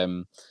 but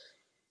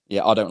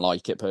I don't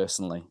like it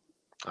personally.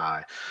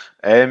 Aye.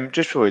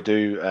 Just before we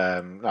do,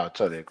 no, I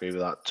totally agree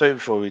with that. So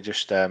before we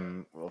just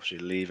obviously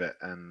leave it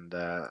and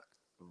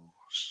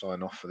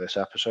sign off for this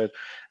episode,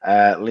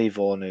 Lee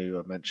Vaughan, who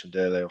I mentioned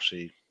earlier,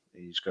 obviously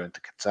he's going to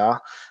Qatar.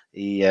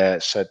 He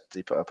said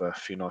he put up a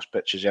few nice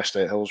pictures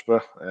yesterday at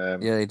Hillsborough.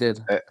 Yeah, he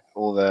did.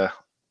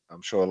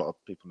 I'm sure a lot of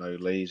people know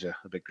Lee's a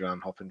big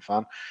ground hopping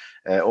fan.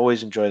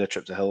 Always enjoy the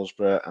trip to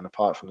Hillsborough, and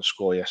apart from the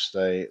score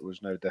yesterday, it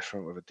was no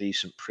different with a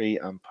decent pre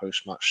and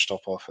post match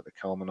stop off at the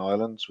Cayman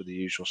Islands with the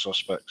usual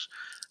suspects.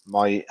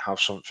 Might have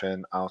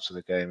something out of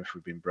the game if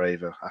we've been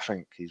braver. I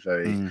think he's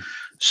very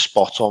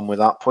spot on with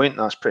that point.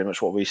 That's pretty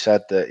much what we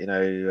said, that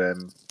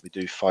we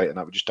do fight and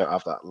that we just don't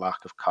have that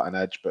lack of cutting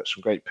edge. But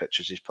some great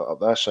pictures he's put up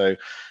there. So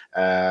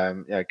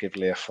give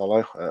Lee a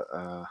follow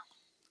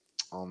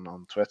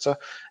on Twitter.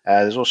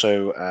 There's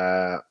also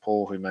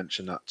Paul who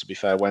mentioned that, to be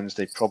fair,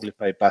 Wednesday probably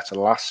played better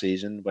last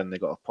season when they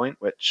got a point,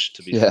 which,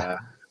 to be fair,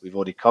 we've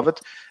already covered.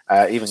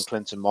 Even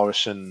Clinton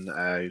Morrison,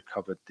 who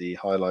covered the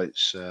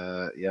highlights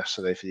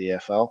yesterday for the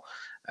EFL,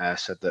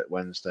 said that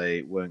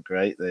Wednesday weren't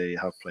great. They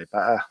have played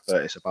better,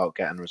 but it's about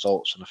getting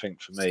results. And I think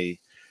for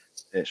me,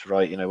 it's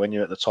right. When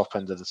you're at the top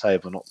end of the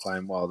table, not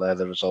playing well, they're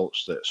the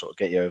results that sort of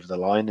get you over the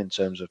line in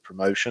terms of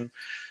promotion.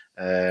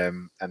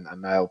 and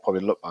they'll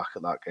probably look back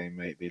at that game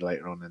maybe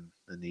later on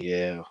in the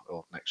year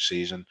or next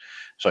season.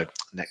 Sorry,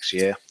 next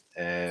year,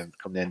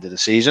 come the end of the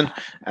season,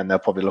 and they'll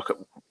probably look at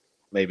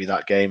maybe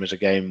that game as a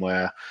game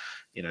where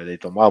they've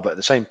done well. But at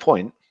the same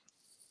point,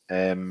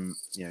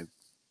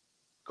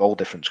 goal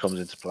difference comes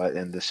into play at the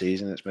end of the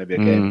season. It's maybe a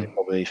game they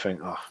probably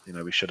think,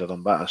 we should have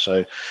done better.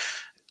 So,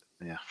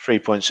 yeah, 3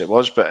 points it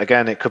was. But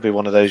again, it could be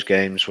one of those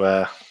games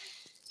where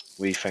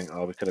we think,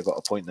 we could have got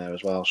a point there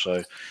as well.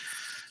 So,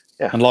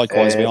 yeah. And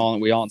likewise,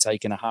 we aren't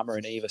taking a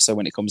hammering either. So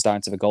when it comes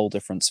down to the goal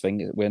difference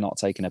thing, we're not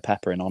taking a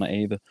peppering on it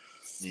either.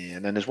 Yeah,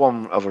 and then there's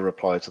one other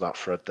reply to that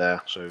thread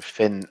there. So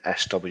Finn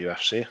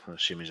SWFC, I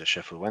assume he's a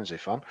Sheffield Wednesday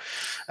fan.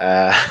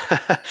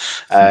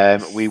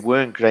 We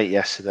weren't great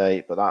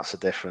yesterday, but that's the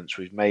difference.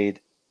 We've made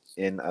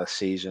in a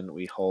season.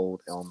 We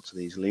hold on to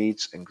these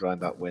leads and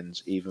grind out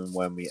wins, even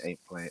when we ain't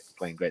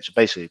playing great. So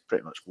basically,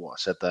 pretty much what I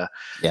said there.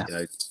 Yeah.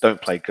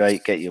 Don't play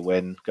great, get your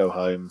win, go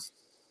home,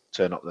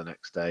 turn up the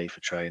next day for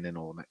training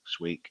or next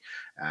week,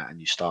 and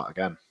you start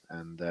again.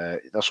 And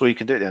that's all you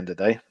can do at the end of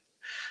the day.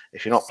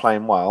 If you're not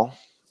playing well,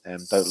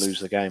 don't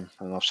lose the game.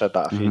 And I've said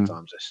that a few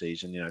times this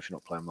season. If you're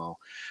not playing well,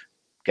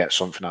 get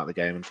something out of the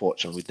game.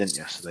 Unfortunately, we didn't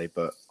yesterday,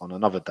 but on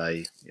another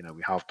day,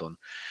 we have done.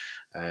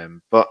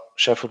 But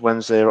Sheffield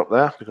Wednesday are up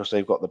there because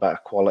they've got the better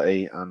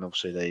quality and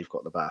obviously they've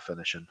got the better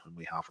finishing, and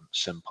we haven't.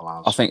 Simple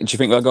as. Do you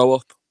think they'll go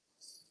up?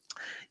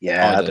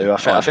 Yeah, I do.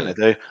 I think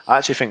they do. I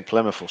actually think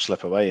Plymouth will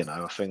slip away.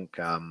 I think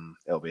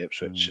it'll be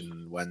Ipswich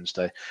and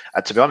Wednesday.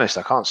 And to be honest,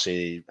 I can't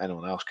see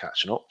anyone else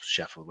catching up.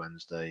 Sheffield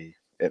Wednesday,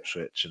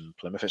 Ipswich, and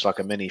Plymouth. It's like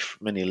a mini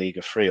league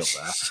of three up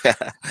there.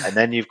 Yeah. And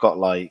then you've got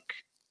like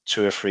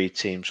 2 or 3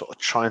 teams sort of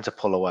trying to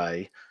pull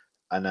away,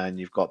 and then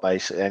you've got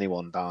basically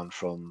anyone down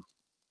from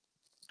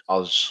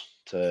us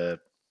to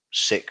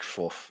 6th,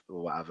 4th,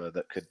 or whatever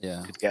that could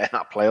get in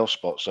that playoff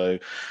spot. So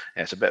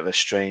it's a bit of a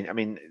strain. I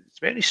mean, it's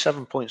only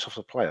 7 points off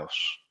the playoffs.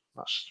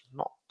 That's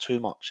not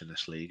too much in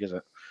this league, is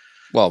it?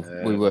 Well,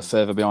 we were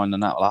further behind than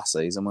that last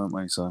season, weren't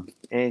we? So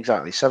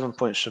exactly, 7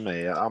 points for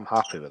me. I'm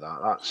happy with that.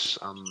 That's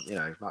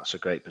that's a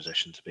great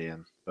position to be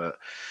in. But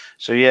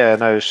so yeah,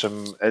 no.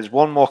 There's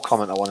one more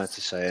comment I wanted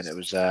to say, and it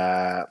was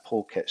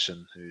Paul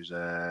Kitson, who's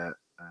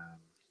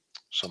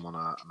someone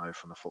I know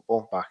from the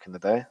football back in the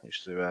day. I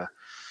used to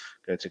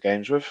go to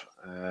games with,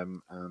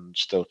 and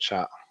still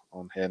chat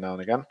on here now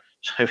and again.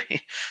 So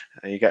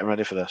are you getting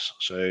ready for this?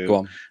 So go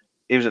on.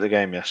 He was at the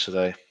game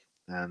yesterday,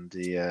 and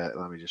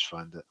let me just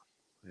find it.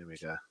 Here we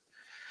go.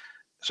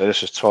 So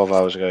this was 12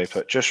 hours ago. He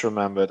put, just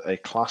remembered a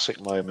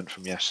classic moment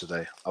from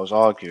yesterday. I was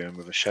arguing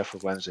with a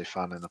Sheffield Wednesday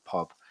fan in a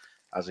pub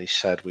as he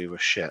said we were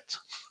shit.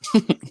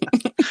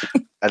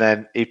 And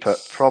then he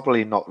put,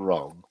 probably not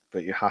wrong,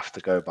 but you have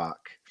to go back.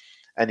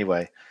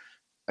 Anyway,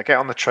 I get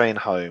on the train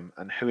home,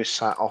 and who is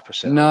sat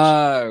opposite us?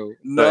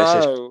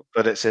 No.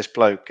 But it's this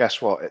bloke. Guess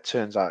what? It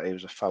turns out he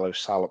was a fellow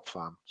Salop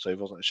fan, so he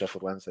wasn't a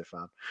Sheffield Wednesday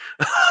fan.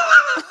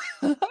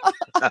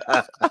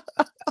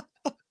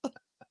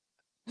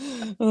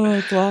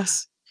 Oh,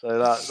 class. So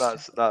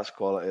that's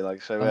quality.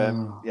 Like,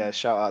 so yeah,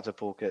 shout out to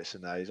Paul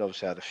Kitson there. He's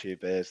obviously had a few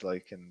beers,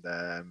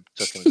 and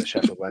took him as a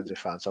Sheffield Wednesday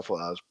fan. So I thought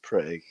that was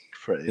pretty.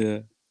 Yeah.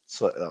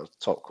 So that was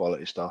top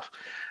quality stuff.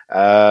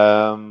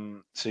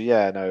 So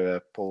yeah, no,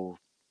 Paul,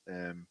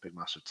 big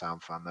massive Town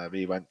fan there. But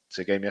he went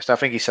to a game yesterday. I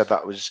think he said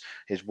that was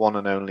his one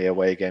and only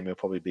away game he'll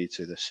probably be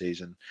to this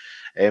season.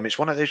 It's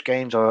one of those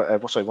games. One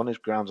of those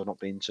grounds I've not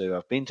been to.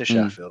 I've been to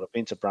Sheffield. I've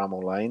been to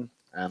Bramall Lane.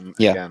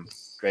 Again,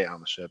 great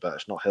atmosphere, but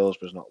it's not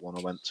Hillsborough's not one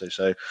I went to.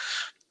 So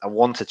I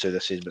wanted to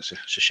this season, but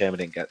it's a shame I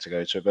didn't get to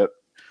go to it. But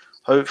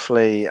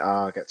hopefully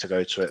I'll get to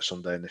go to it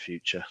someday in the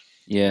future.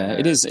 Yeah,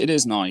 it is. It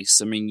is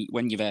nice. I mean,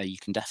 when you're there, you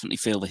can definitely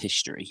feel the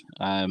history.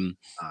 But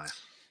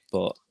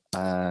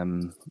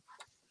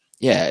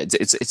yeah,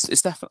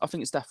 it's definitely. I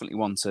think it's definitely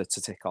one to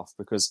tick off,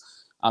 because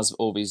as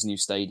all these new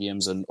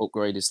stadiums and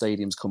upgraded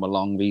stadiums come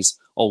along, these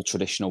old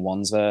traditional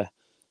ones, they're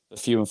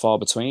few and far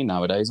between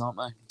nowadays, aren't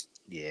they?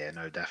 Yeah,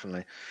 no,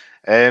 definitely.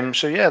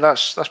 So yeah,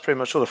 that's pretty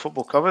much all the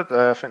football covered.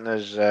 I think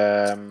there's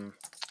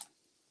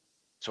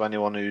to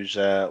anyone who's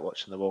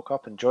watching the World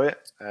Cup, enjoy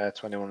it.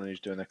 To anyone who's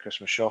doing their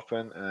Christmas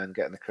shopping and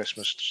getting the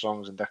Christmas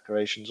songs and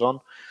decorations on,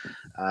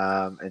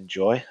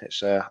 enjoy. It's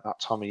that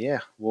time of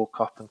year, World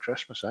Cup and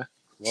Christmas, eh?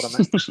 What a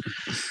mix.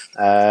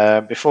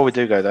 Before we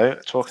do go though,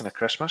 talking of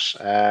Christmas,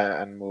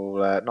 and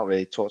we'll not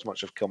really talk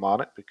much of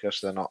Kilmarnock because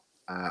they're not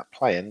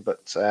playing,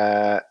 but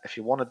if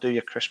you want to do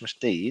your Christmas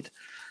deed,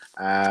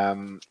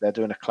 they're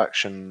doing a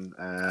collection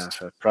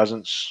for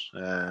presents,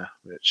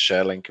 which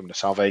linking the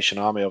Salvation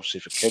Army, obviously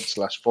for kids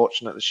less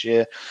fortunate this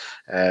year,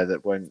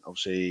 that won't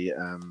obviously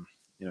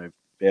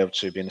be able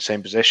to be in the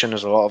same position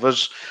as a lot of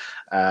us,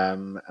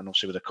 and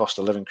obviously with the cost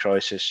of living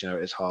crisis, it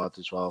is hard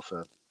as well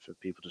for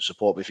people to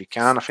support. But if you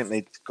can, I think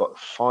they got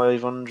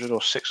 500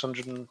 or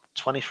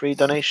 623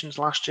 donations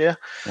last year.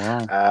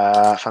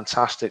 Wow,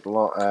 fantastic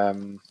lot.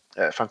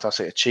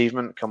 Fantastic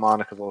achievement.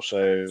 Kilmarnock have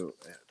also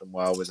done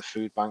well with the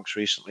food banks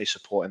recently,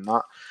 supporting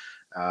that.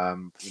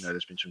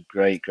 There's been some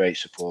great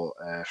support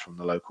from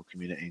the local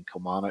community in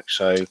Kilmarnock.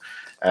 So,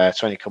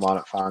 to any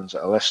Kilmarnock fans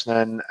that are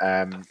listening,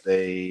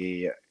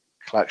 the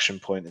collection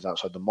point is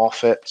outside the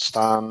Moffat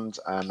stand,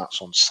 and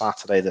that's on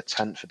Saturday, the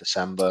 10th of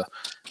December,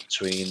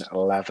 between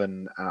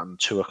 11 and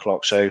 2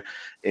 o'clock. So,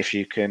 if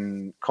you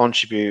can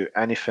contribute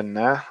anything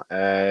there,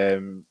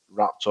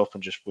 wrapped up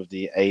and just with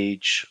the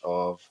age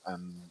of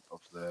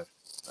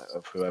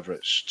whoever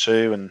it's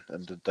to and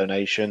the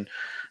donation,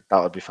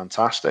 that would be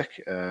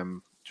fantastic.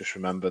 Just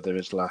remember there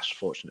is less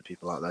fortunate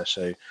people out there,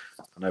 so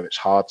I know it's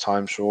hard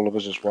times for all of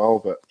us as well,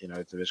 but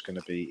there is going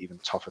to be even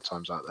tougher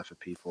times out there for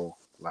people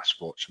less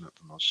fortunate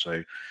than us.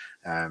 So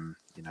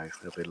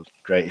it'll be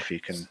great if you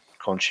can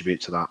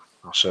contribute to that.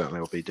 I certainly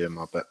will be doing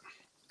my bit.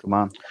 Come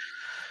on.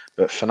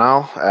 But for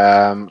now,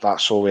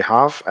 that's all we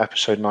have.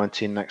 Episode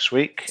 19 next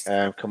week.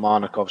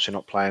 Kilmarnock obviously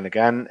not playing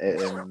again.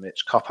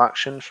 It's cup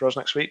action for us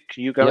next week.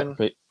 Are you going?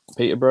 Yeah,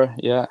 Peterborough,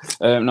 yeah.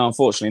 No,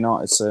 unfortunately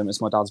not. It's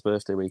my dad's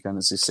birthday weekend.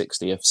 It's his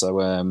 60th, so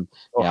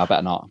I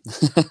better not.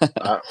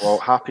 Well,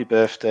 happy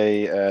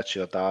birthday to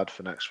your dad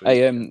for next week.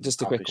 Hey,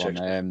 just a quick 60th.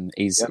 One.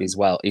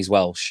 He's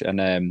Welsh,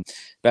 and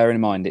bearing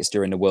in mind it's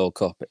during the World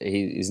Cup,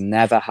 he's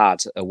never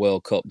had a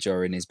World Cup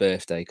during his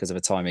birthday because of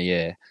a time of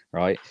year,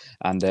 right?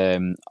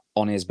 And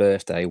on his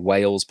birthday,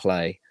 Wales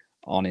play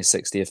on his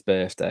 60th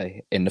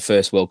birthday in the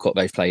first World Cup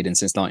they've played in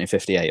since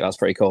 1958. That's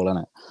pretty cool,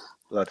 isn't it?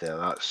 Bloody hell,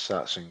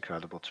 that's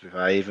incredible. To be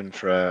fair, even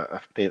for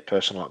a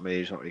person like me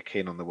who's not really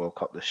keen on the World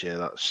Cup this year,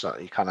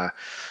 you kind of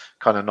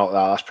knock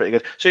that. That's pretty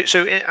good.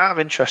 So out of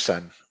interest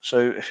then, so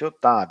if your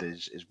dad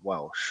is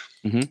Welsh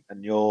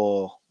and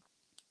you're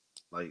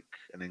like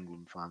an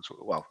England fan,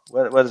 well,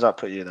 where does that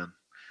put you then?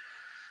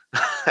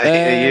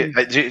 Are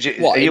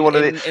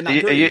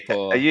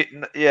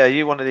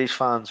you one of these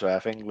fans where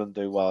if England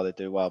do well, they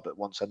do well, but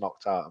once they're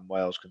knocked out and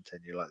Wales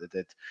continue like they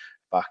did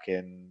back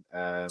in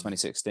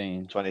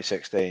 2016,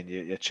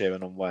 you're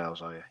cheering on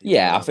Wales, are you?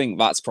 Yeah, I think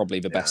that's probably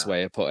the best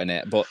way of putting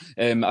it. But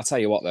I'll tell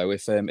you what, though,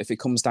 if it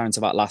comes down to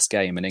that last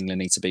game and England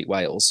need to beat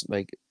Wales,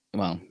 I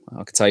can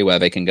tell you where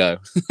they can go.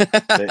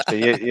 So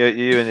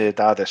you and your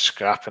dad are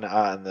scrapping it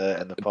out in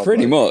the pub.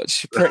 Pretty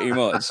much,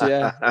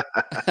 yeah.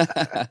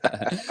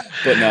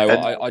 But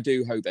no, I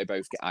do hope they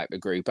both get out of the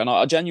group, and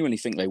I genuinely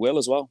think they will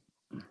as well.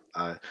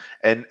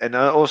 And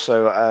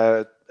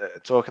also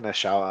talking of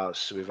shout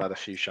outs, we've had a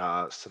few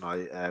shout outs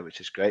tonight,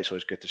 which is great. So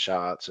it's good to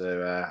shout out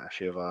to a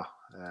few of our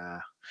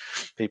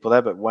people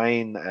there. But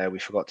Wayne, we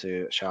forgot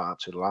to shout out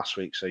to last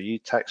week. So you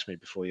texted me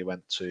before you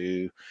went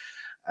to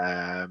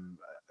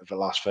the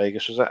Las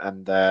Vegas, was it?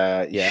 And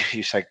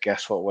you said,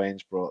 guess what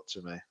Wayne's brought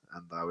to me?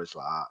 And I was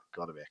like,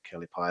 gotta be a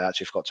killie pie. I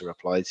actually forgot to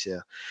reply to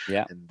you.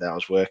 Yeah. And I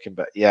was working,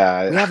 but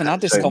yeah. We haven't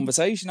had this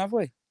conversation, have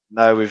we?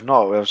 No, we've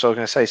not. I was going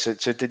to say. So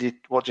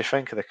what do you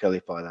think of the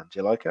killie pie then? Do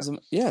you like it?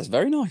 Yeah, it's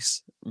very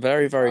nice.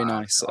 Very, very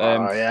nice.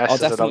 I'll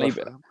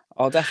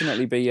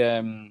definitely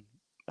be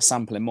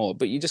sampling more,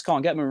 but you just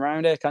can't get them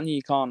around here, can you?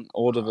 You can't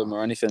order them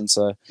or anything.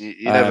 So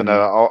you never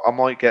know. I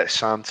might get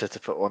Santa to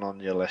put one on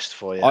your list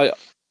for you.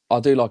 I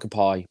do like a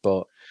pie,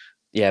 but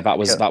yeah, that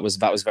was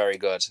very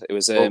good. It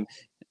was. Go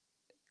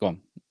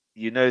on.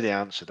 You know the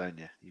answer, don't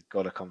you? You've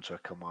got to come to a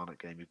Kilmarnock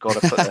game. You've got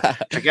to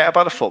forget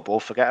about the football,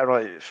 forget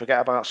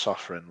about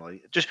suffering.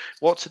 Like, just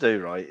what to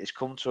do, right? Is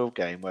come to a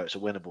game where it's a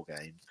winnable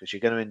game because you're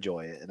going to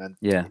enjoy it, and then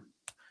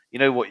you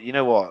know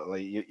what?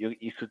 Like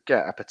you could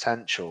get a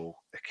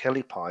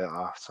killie pie at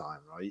half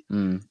time, right?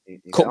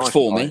 Cooked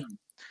for me.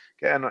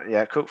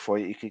 Cooked for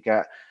you.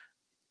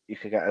 You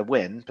could get a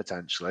win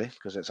potentially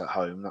because it's at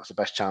home. That's the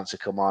best chance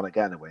of Kilmarnock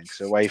getting a win because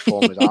away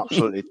form is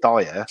absolutely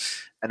dire.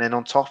 And then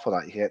on top of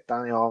that, you get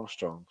Danny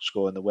Armstrong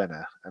scoring the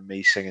winner and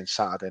me singing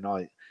Saturday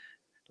Night.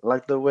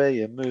 Like the way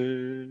you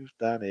move,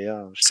 Danny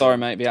Armstrong. Sorry,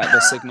 mate.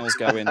 The signal's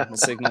going. The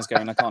signal's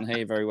going. I can't hear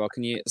you very well.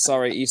 Can you?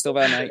 Sorry, are you still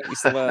there, mate? You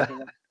still there?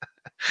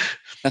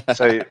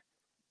 So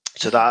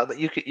that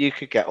you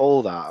could get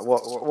all that.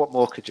 What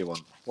more could you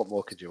want? What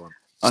more could you want?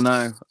 I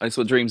know. That's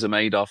what dreams are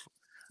made of.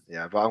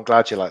 Yeah, but I'm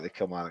glad you like the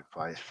Kilmarnock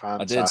pie. It's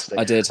fantastic.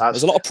 I did.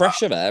 There's a lot of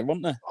pressure there,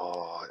 wasn't there?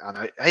 Oh, I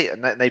know. Hey,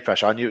 no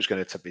pressure. I knew it was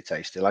going to be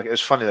tasty. Like, it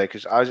was funny though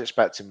because I was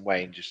expecting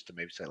Wayne just to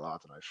maybe take, like, I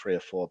don't know, 3 or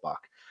 4 back.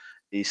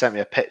 He sent me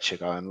a picture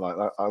going like,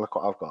 "Oh, look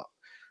what I've got."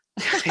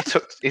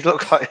 He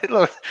looked like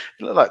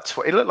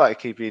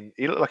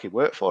he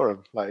worked for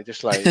him. Like, he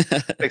just like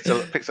picked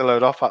a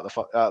load up out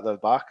the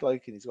back,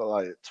 like, and he's got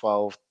like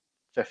 12,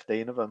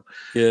 15 of them.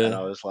 Yeah. And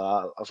I was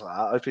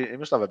like, he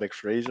must have a big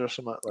freezer or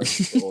something.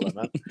 Like, all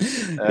them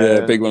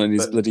yeah, big one in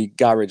his bloody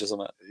garage or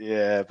something.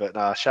 Yeah, but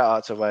nah, shout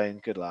out to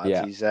Wayne, good lad.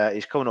 Yeah.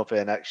 He's coming up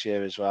here next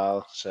year as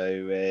well.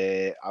 So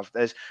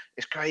it's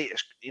great.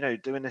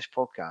 Doing this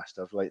podcast,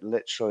 I've like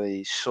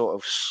literally sort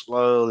of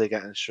slowly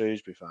getting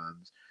Shrewsbury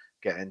fans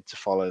getting to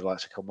follow the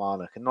likes of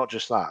Kilmarnock, and not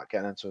just that,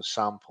 getting into a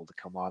sample the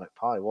Kilmarnock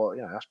pie. Well,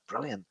 that's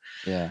brilliant.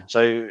 Yeah.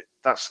 So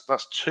that's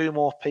 2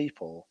 more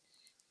people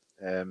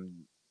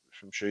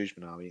from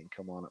Shrewsbury now eating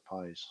Kilmarnock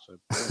pies. So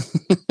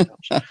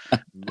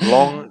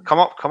come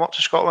up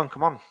to Scotland.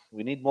 Come on,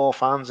 we need more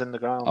fans in the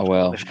ground. I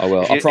will. I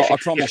will. I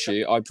promise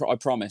you. I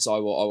promise. I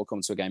will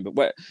come to a game. But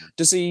where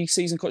does the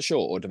season cut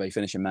short, or do they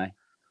finish in May?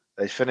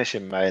 They finish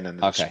in May, and then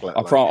there's a split.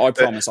 I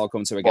promise I'll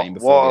come to a game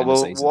before the end of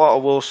the season. What I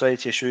will say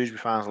to your Shrewsbury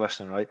fans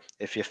listening, right?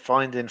 If you're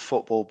finding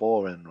football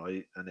boring,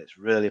 right, and it's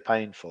really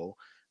painful,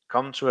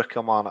 come to a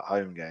Kilmarnock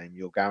home game.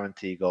 You'll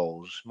guarantee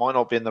goals. Might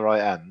not be in the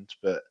right end,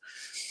 but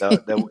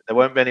there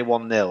won't be any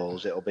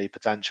 1-0s. It'll be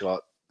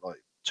potential like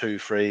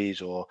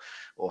 2-3s or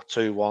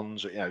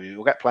 2-1s. You know,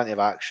 you'll get plenty of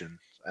action,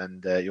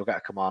 and you'll get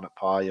a Kilmarnock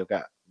pie. You'll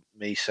get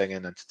me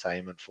singing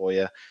entertainment for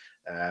you.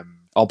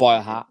 I'll buy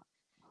a hat.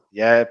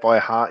 Yeah, buy a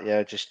hat.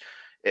 Yeah,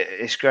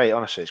 it's great.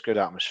 Honestly, it's good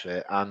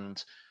atmosphere,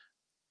 and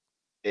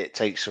it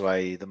takes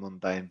away the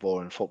mundane,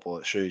 boring football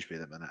at Shrewsbury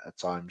at the minute at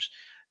times.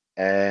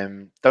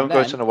 Don't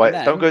go to an away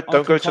game. But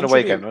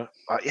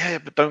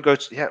don't go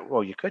to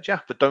Well, you could,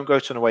 but don't go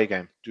to an away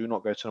game. Do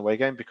not go to an away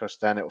game because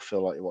then it'll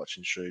feel like you're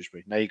watching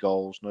Shrewsbury. No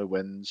goals, no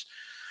wins,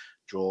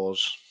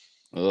 draws.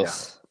 Ugh.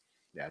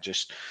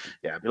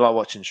 It'd be like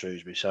watching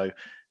Shrewsbury. So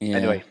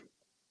anyway.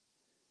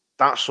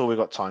 That's all we've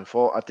got time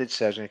for. I did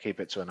say I was going to keep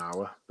it to an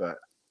hour, but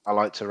I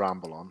like to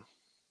ramble on.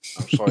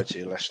 I'm sorry to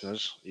you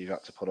listeners. You've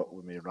had to put up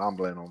with me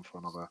rambling on for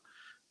another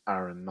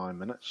hour and 9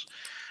 minutes.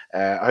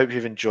 I hope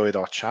you've enjoyed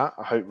our chat.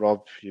 I hope,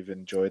 Rob, you've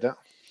enjoyed it.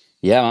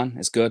 Yeah, man,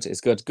 it's good.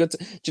 It's good. Good.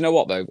 Do you know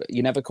what, though?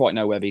 You never quite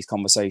know where these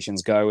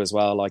conversations go as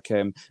well. Like,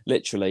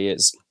 literally,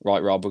 it's,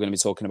 right, Rob, we're going to be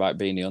talking about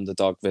being the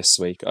underdog this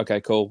week.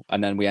 Okay, cool.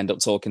 And then we end up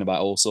talking about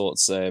all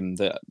sorts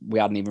that we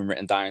hadn't even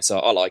written down. So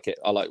I like it.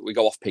 We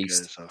go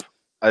off-piste.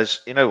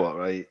 As you know what,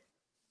 right?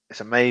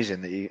 It's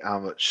amazing that how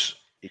much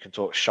you can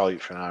talk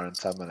shite for an hour and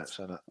 10 minutes,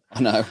 isn't it? I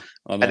know.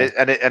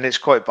 And it's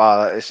quite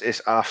bad.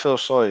 It's I feel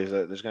sorry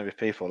that there's going to be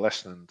people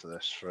listening to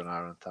this for an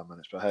hour and 10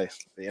 minutes. But hey,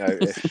 you know,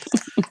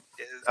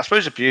 I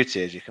suppose the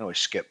beauty is you can always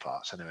skip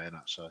parts anyway.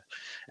 So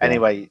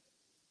anyway,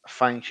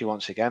 thank you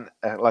once again.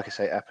 Like I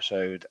say,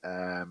 episode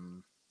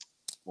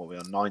we're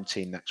on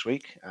 19 next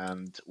week,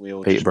 and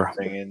we'll just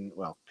bring in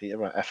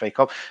Peterborough FA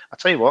Cup. I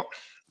tell you what.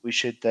 We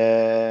should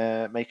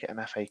make it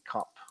an FA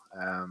Cup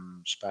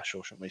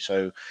special, shouldn't we?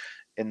 So,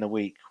 in the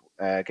week,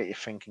 get your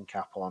thinking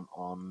cap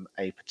on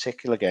a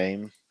particular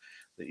game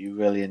that you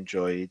really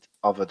enjoyed,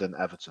 other than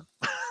Everton.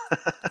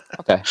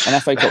 Okay,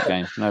 an FA Cup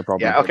game, no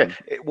problem. Yeah, okay.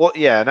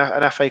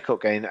 An FA Cup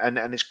game, and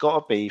it's got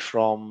to be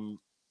from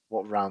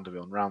what round are we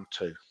on? Round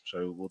 2.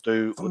 So we'll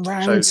do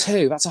round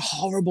 2. That's a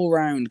horrible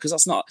round because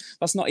that's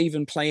not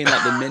even playing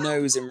like the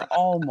minnows in.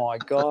 Oh my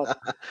god!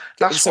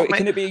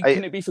 Can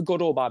it be for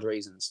good or bad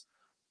reasons?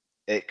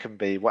 It can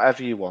be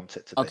whatever you want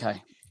it to be.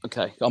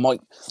 Okay. I might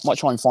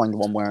try and find the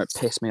one where it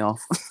pissed me off.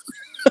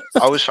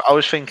 I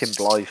was thinking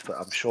Blythe, but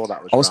I'm sure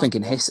that was. I was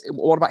thinking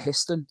What about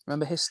Histon?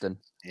 Remember Histon?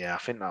 Yeah, I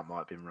think that might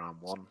have been round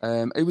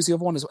 1. Who was the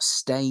other one? Is what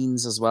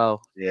Staines as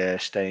well? Yeah,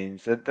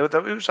 Staines. Who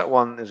was that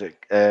one? Is it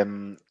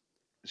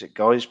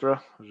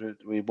Guysborough?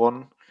 We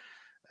won.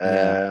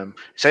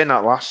 Saying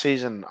that last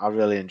season, I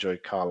really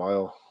enjoyed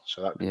Carlisle.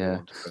 So that could be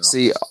one to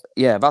bring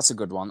up. That's a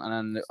good one.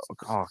 And then,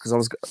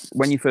 because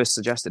when you first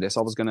suggested this,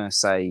 I was going to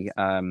say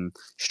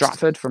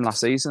Stratford from last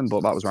season,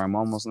 but that was round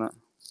 1, wasn't it?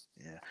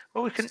 Yeah.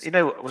 Well, we can,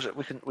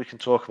 we can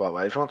talk about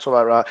that. If you want to talk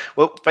about round,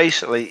 well,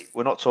 basically,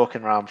 we're not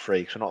talking round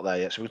 3 because we're not there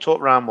yet. So we talk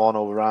round 1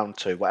 or round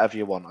 2, whatever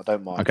you want. I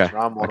don't mind. Okay. It's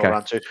round 1 or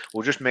round 2.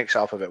 We'll just mix it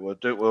up a bit.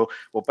 We'll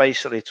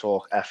basically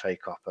talk FA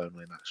Cup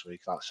only next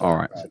week. That's all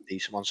right. That's a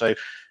decent one. So.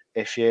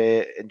 If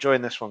you're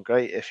enjoying this one,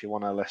 great. If you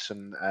want to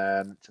listen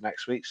to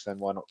next week's, then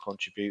why not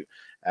contribute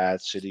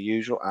to the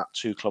usual at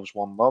 2 Clubs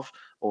 1 Love.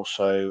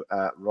 Also,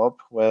 Rob,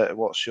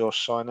 what's your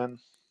sign-in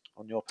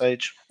on your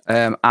page?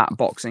 At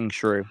Boxing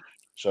Shrew.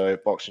 So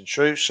Boxing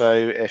Shrew. So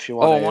if you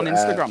want, I'm on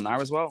Instagram now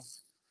as well.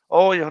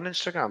 Oh, you're on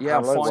Instagram. Yeah,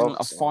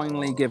 I've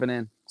finally given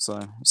in.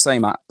 So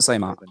same at.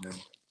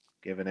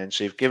 Given in.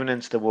 So you've given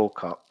into the World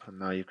Cup, and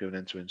now you've given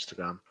into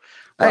Instagram.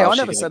 Hey, I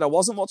never said I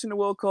wasn't watching the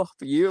World Cup.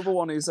 You were the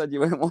one who said you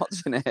weren't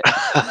watching it.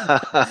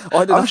 I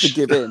didn't have to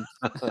give in.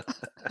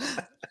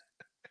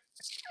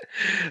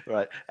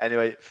 Right.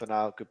 Anyway, for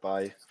now,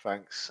 goodbye.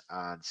 Thanks,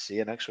 and see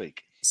you next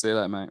week. See you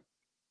later, mate.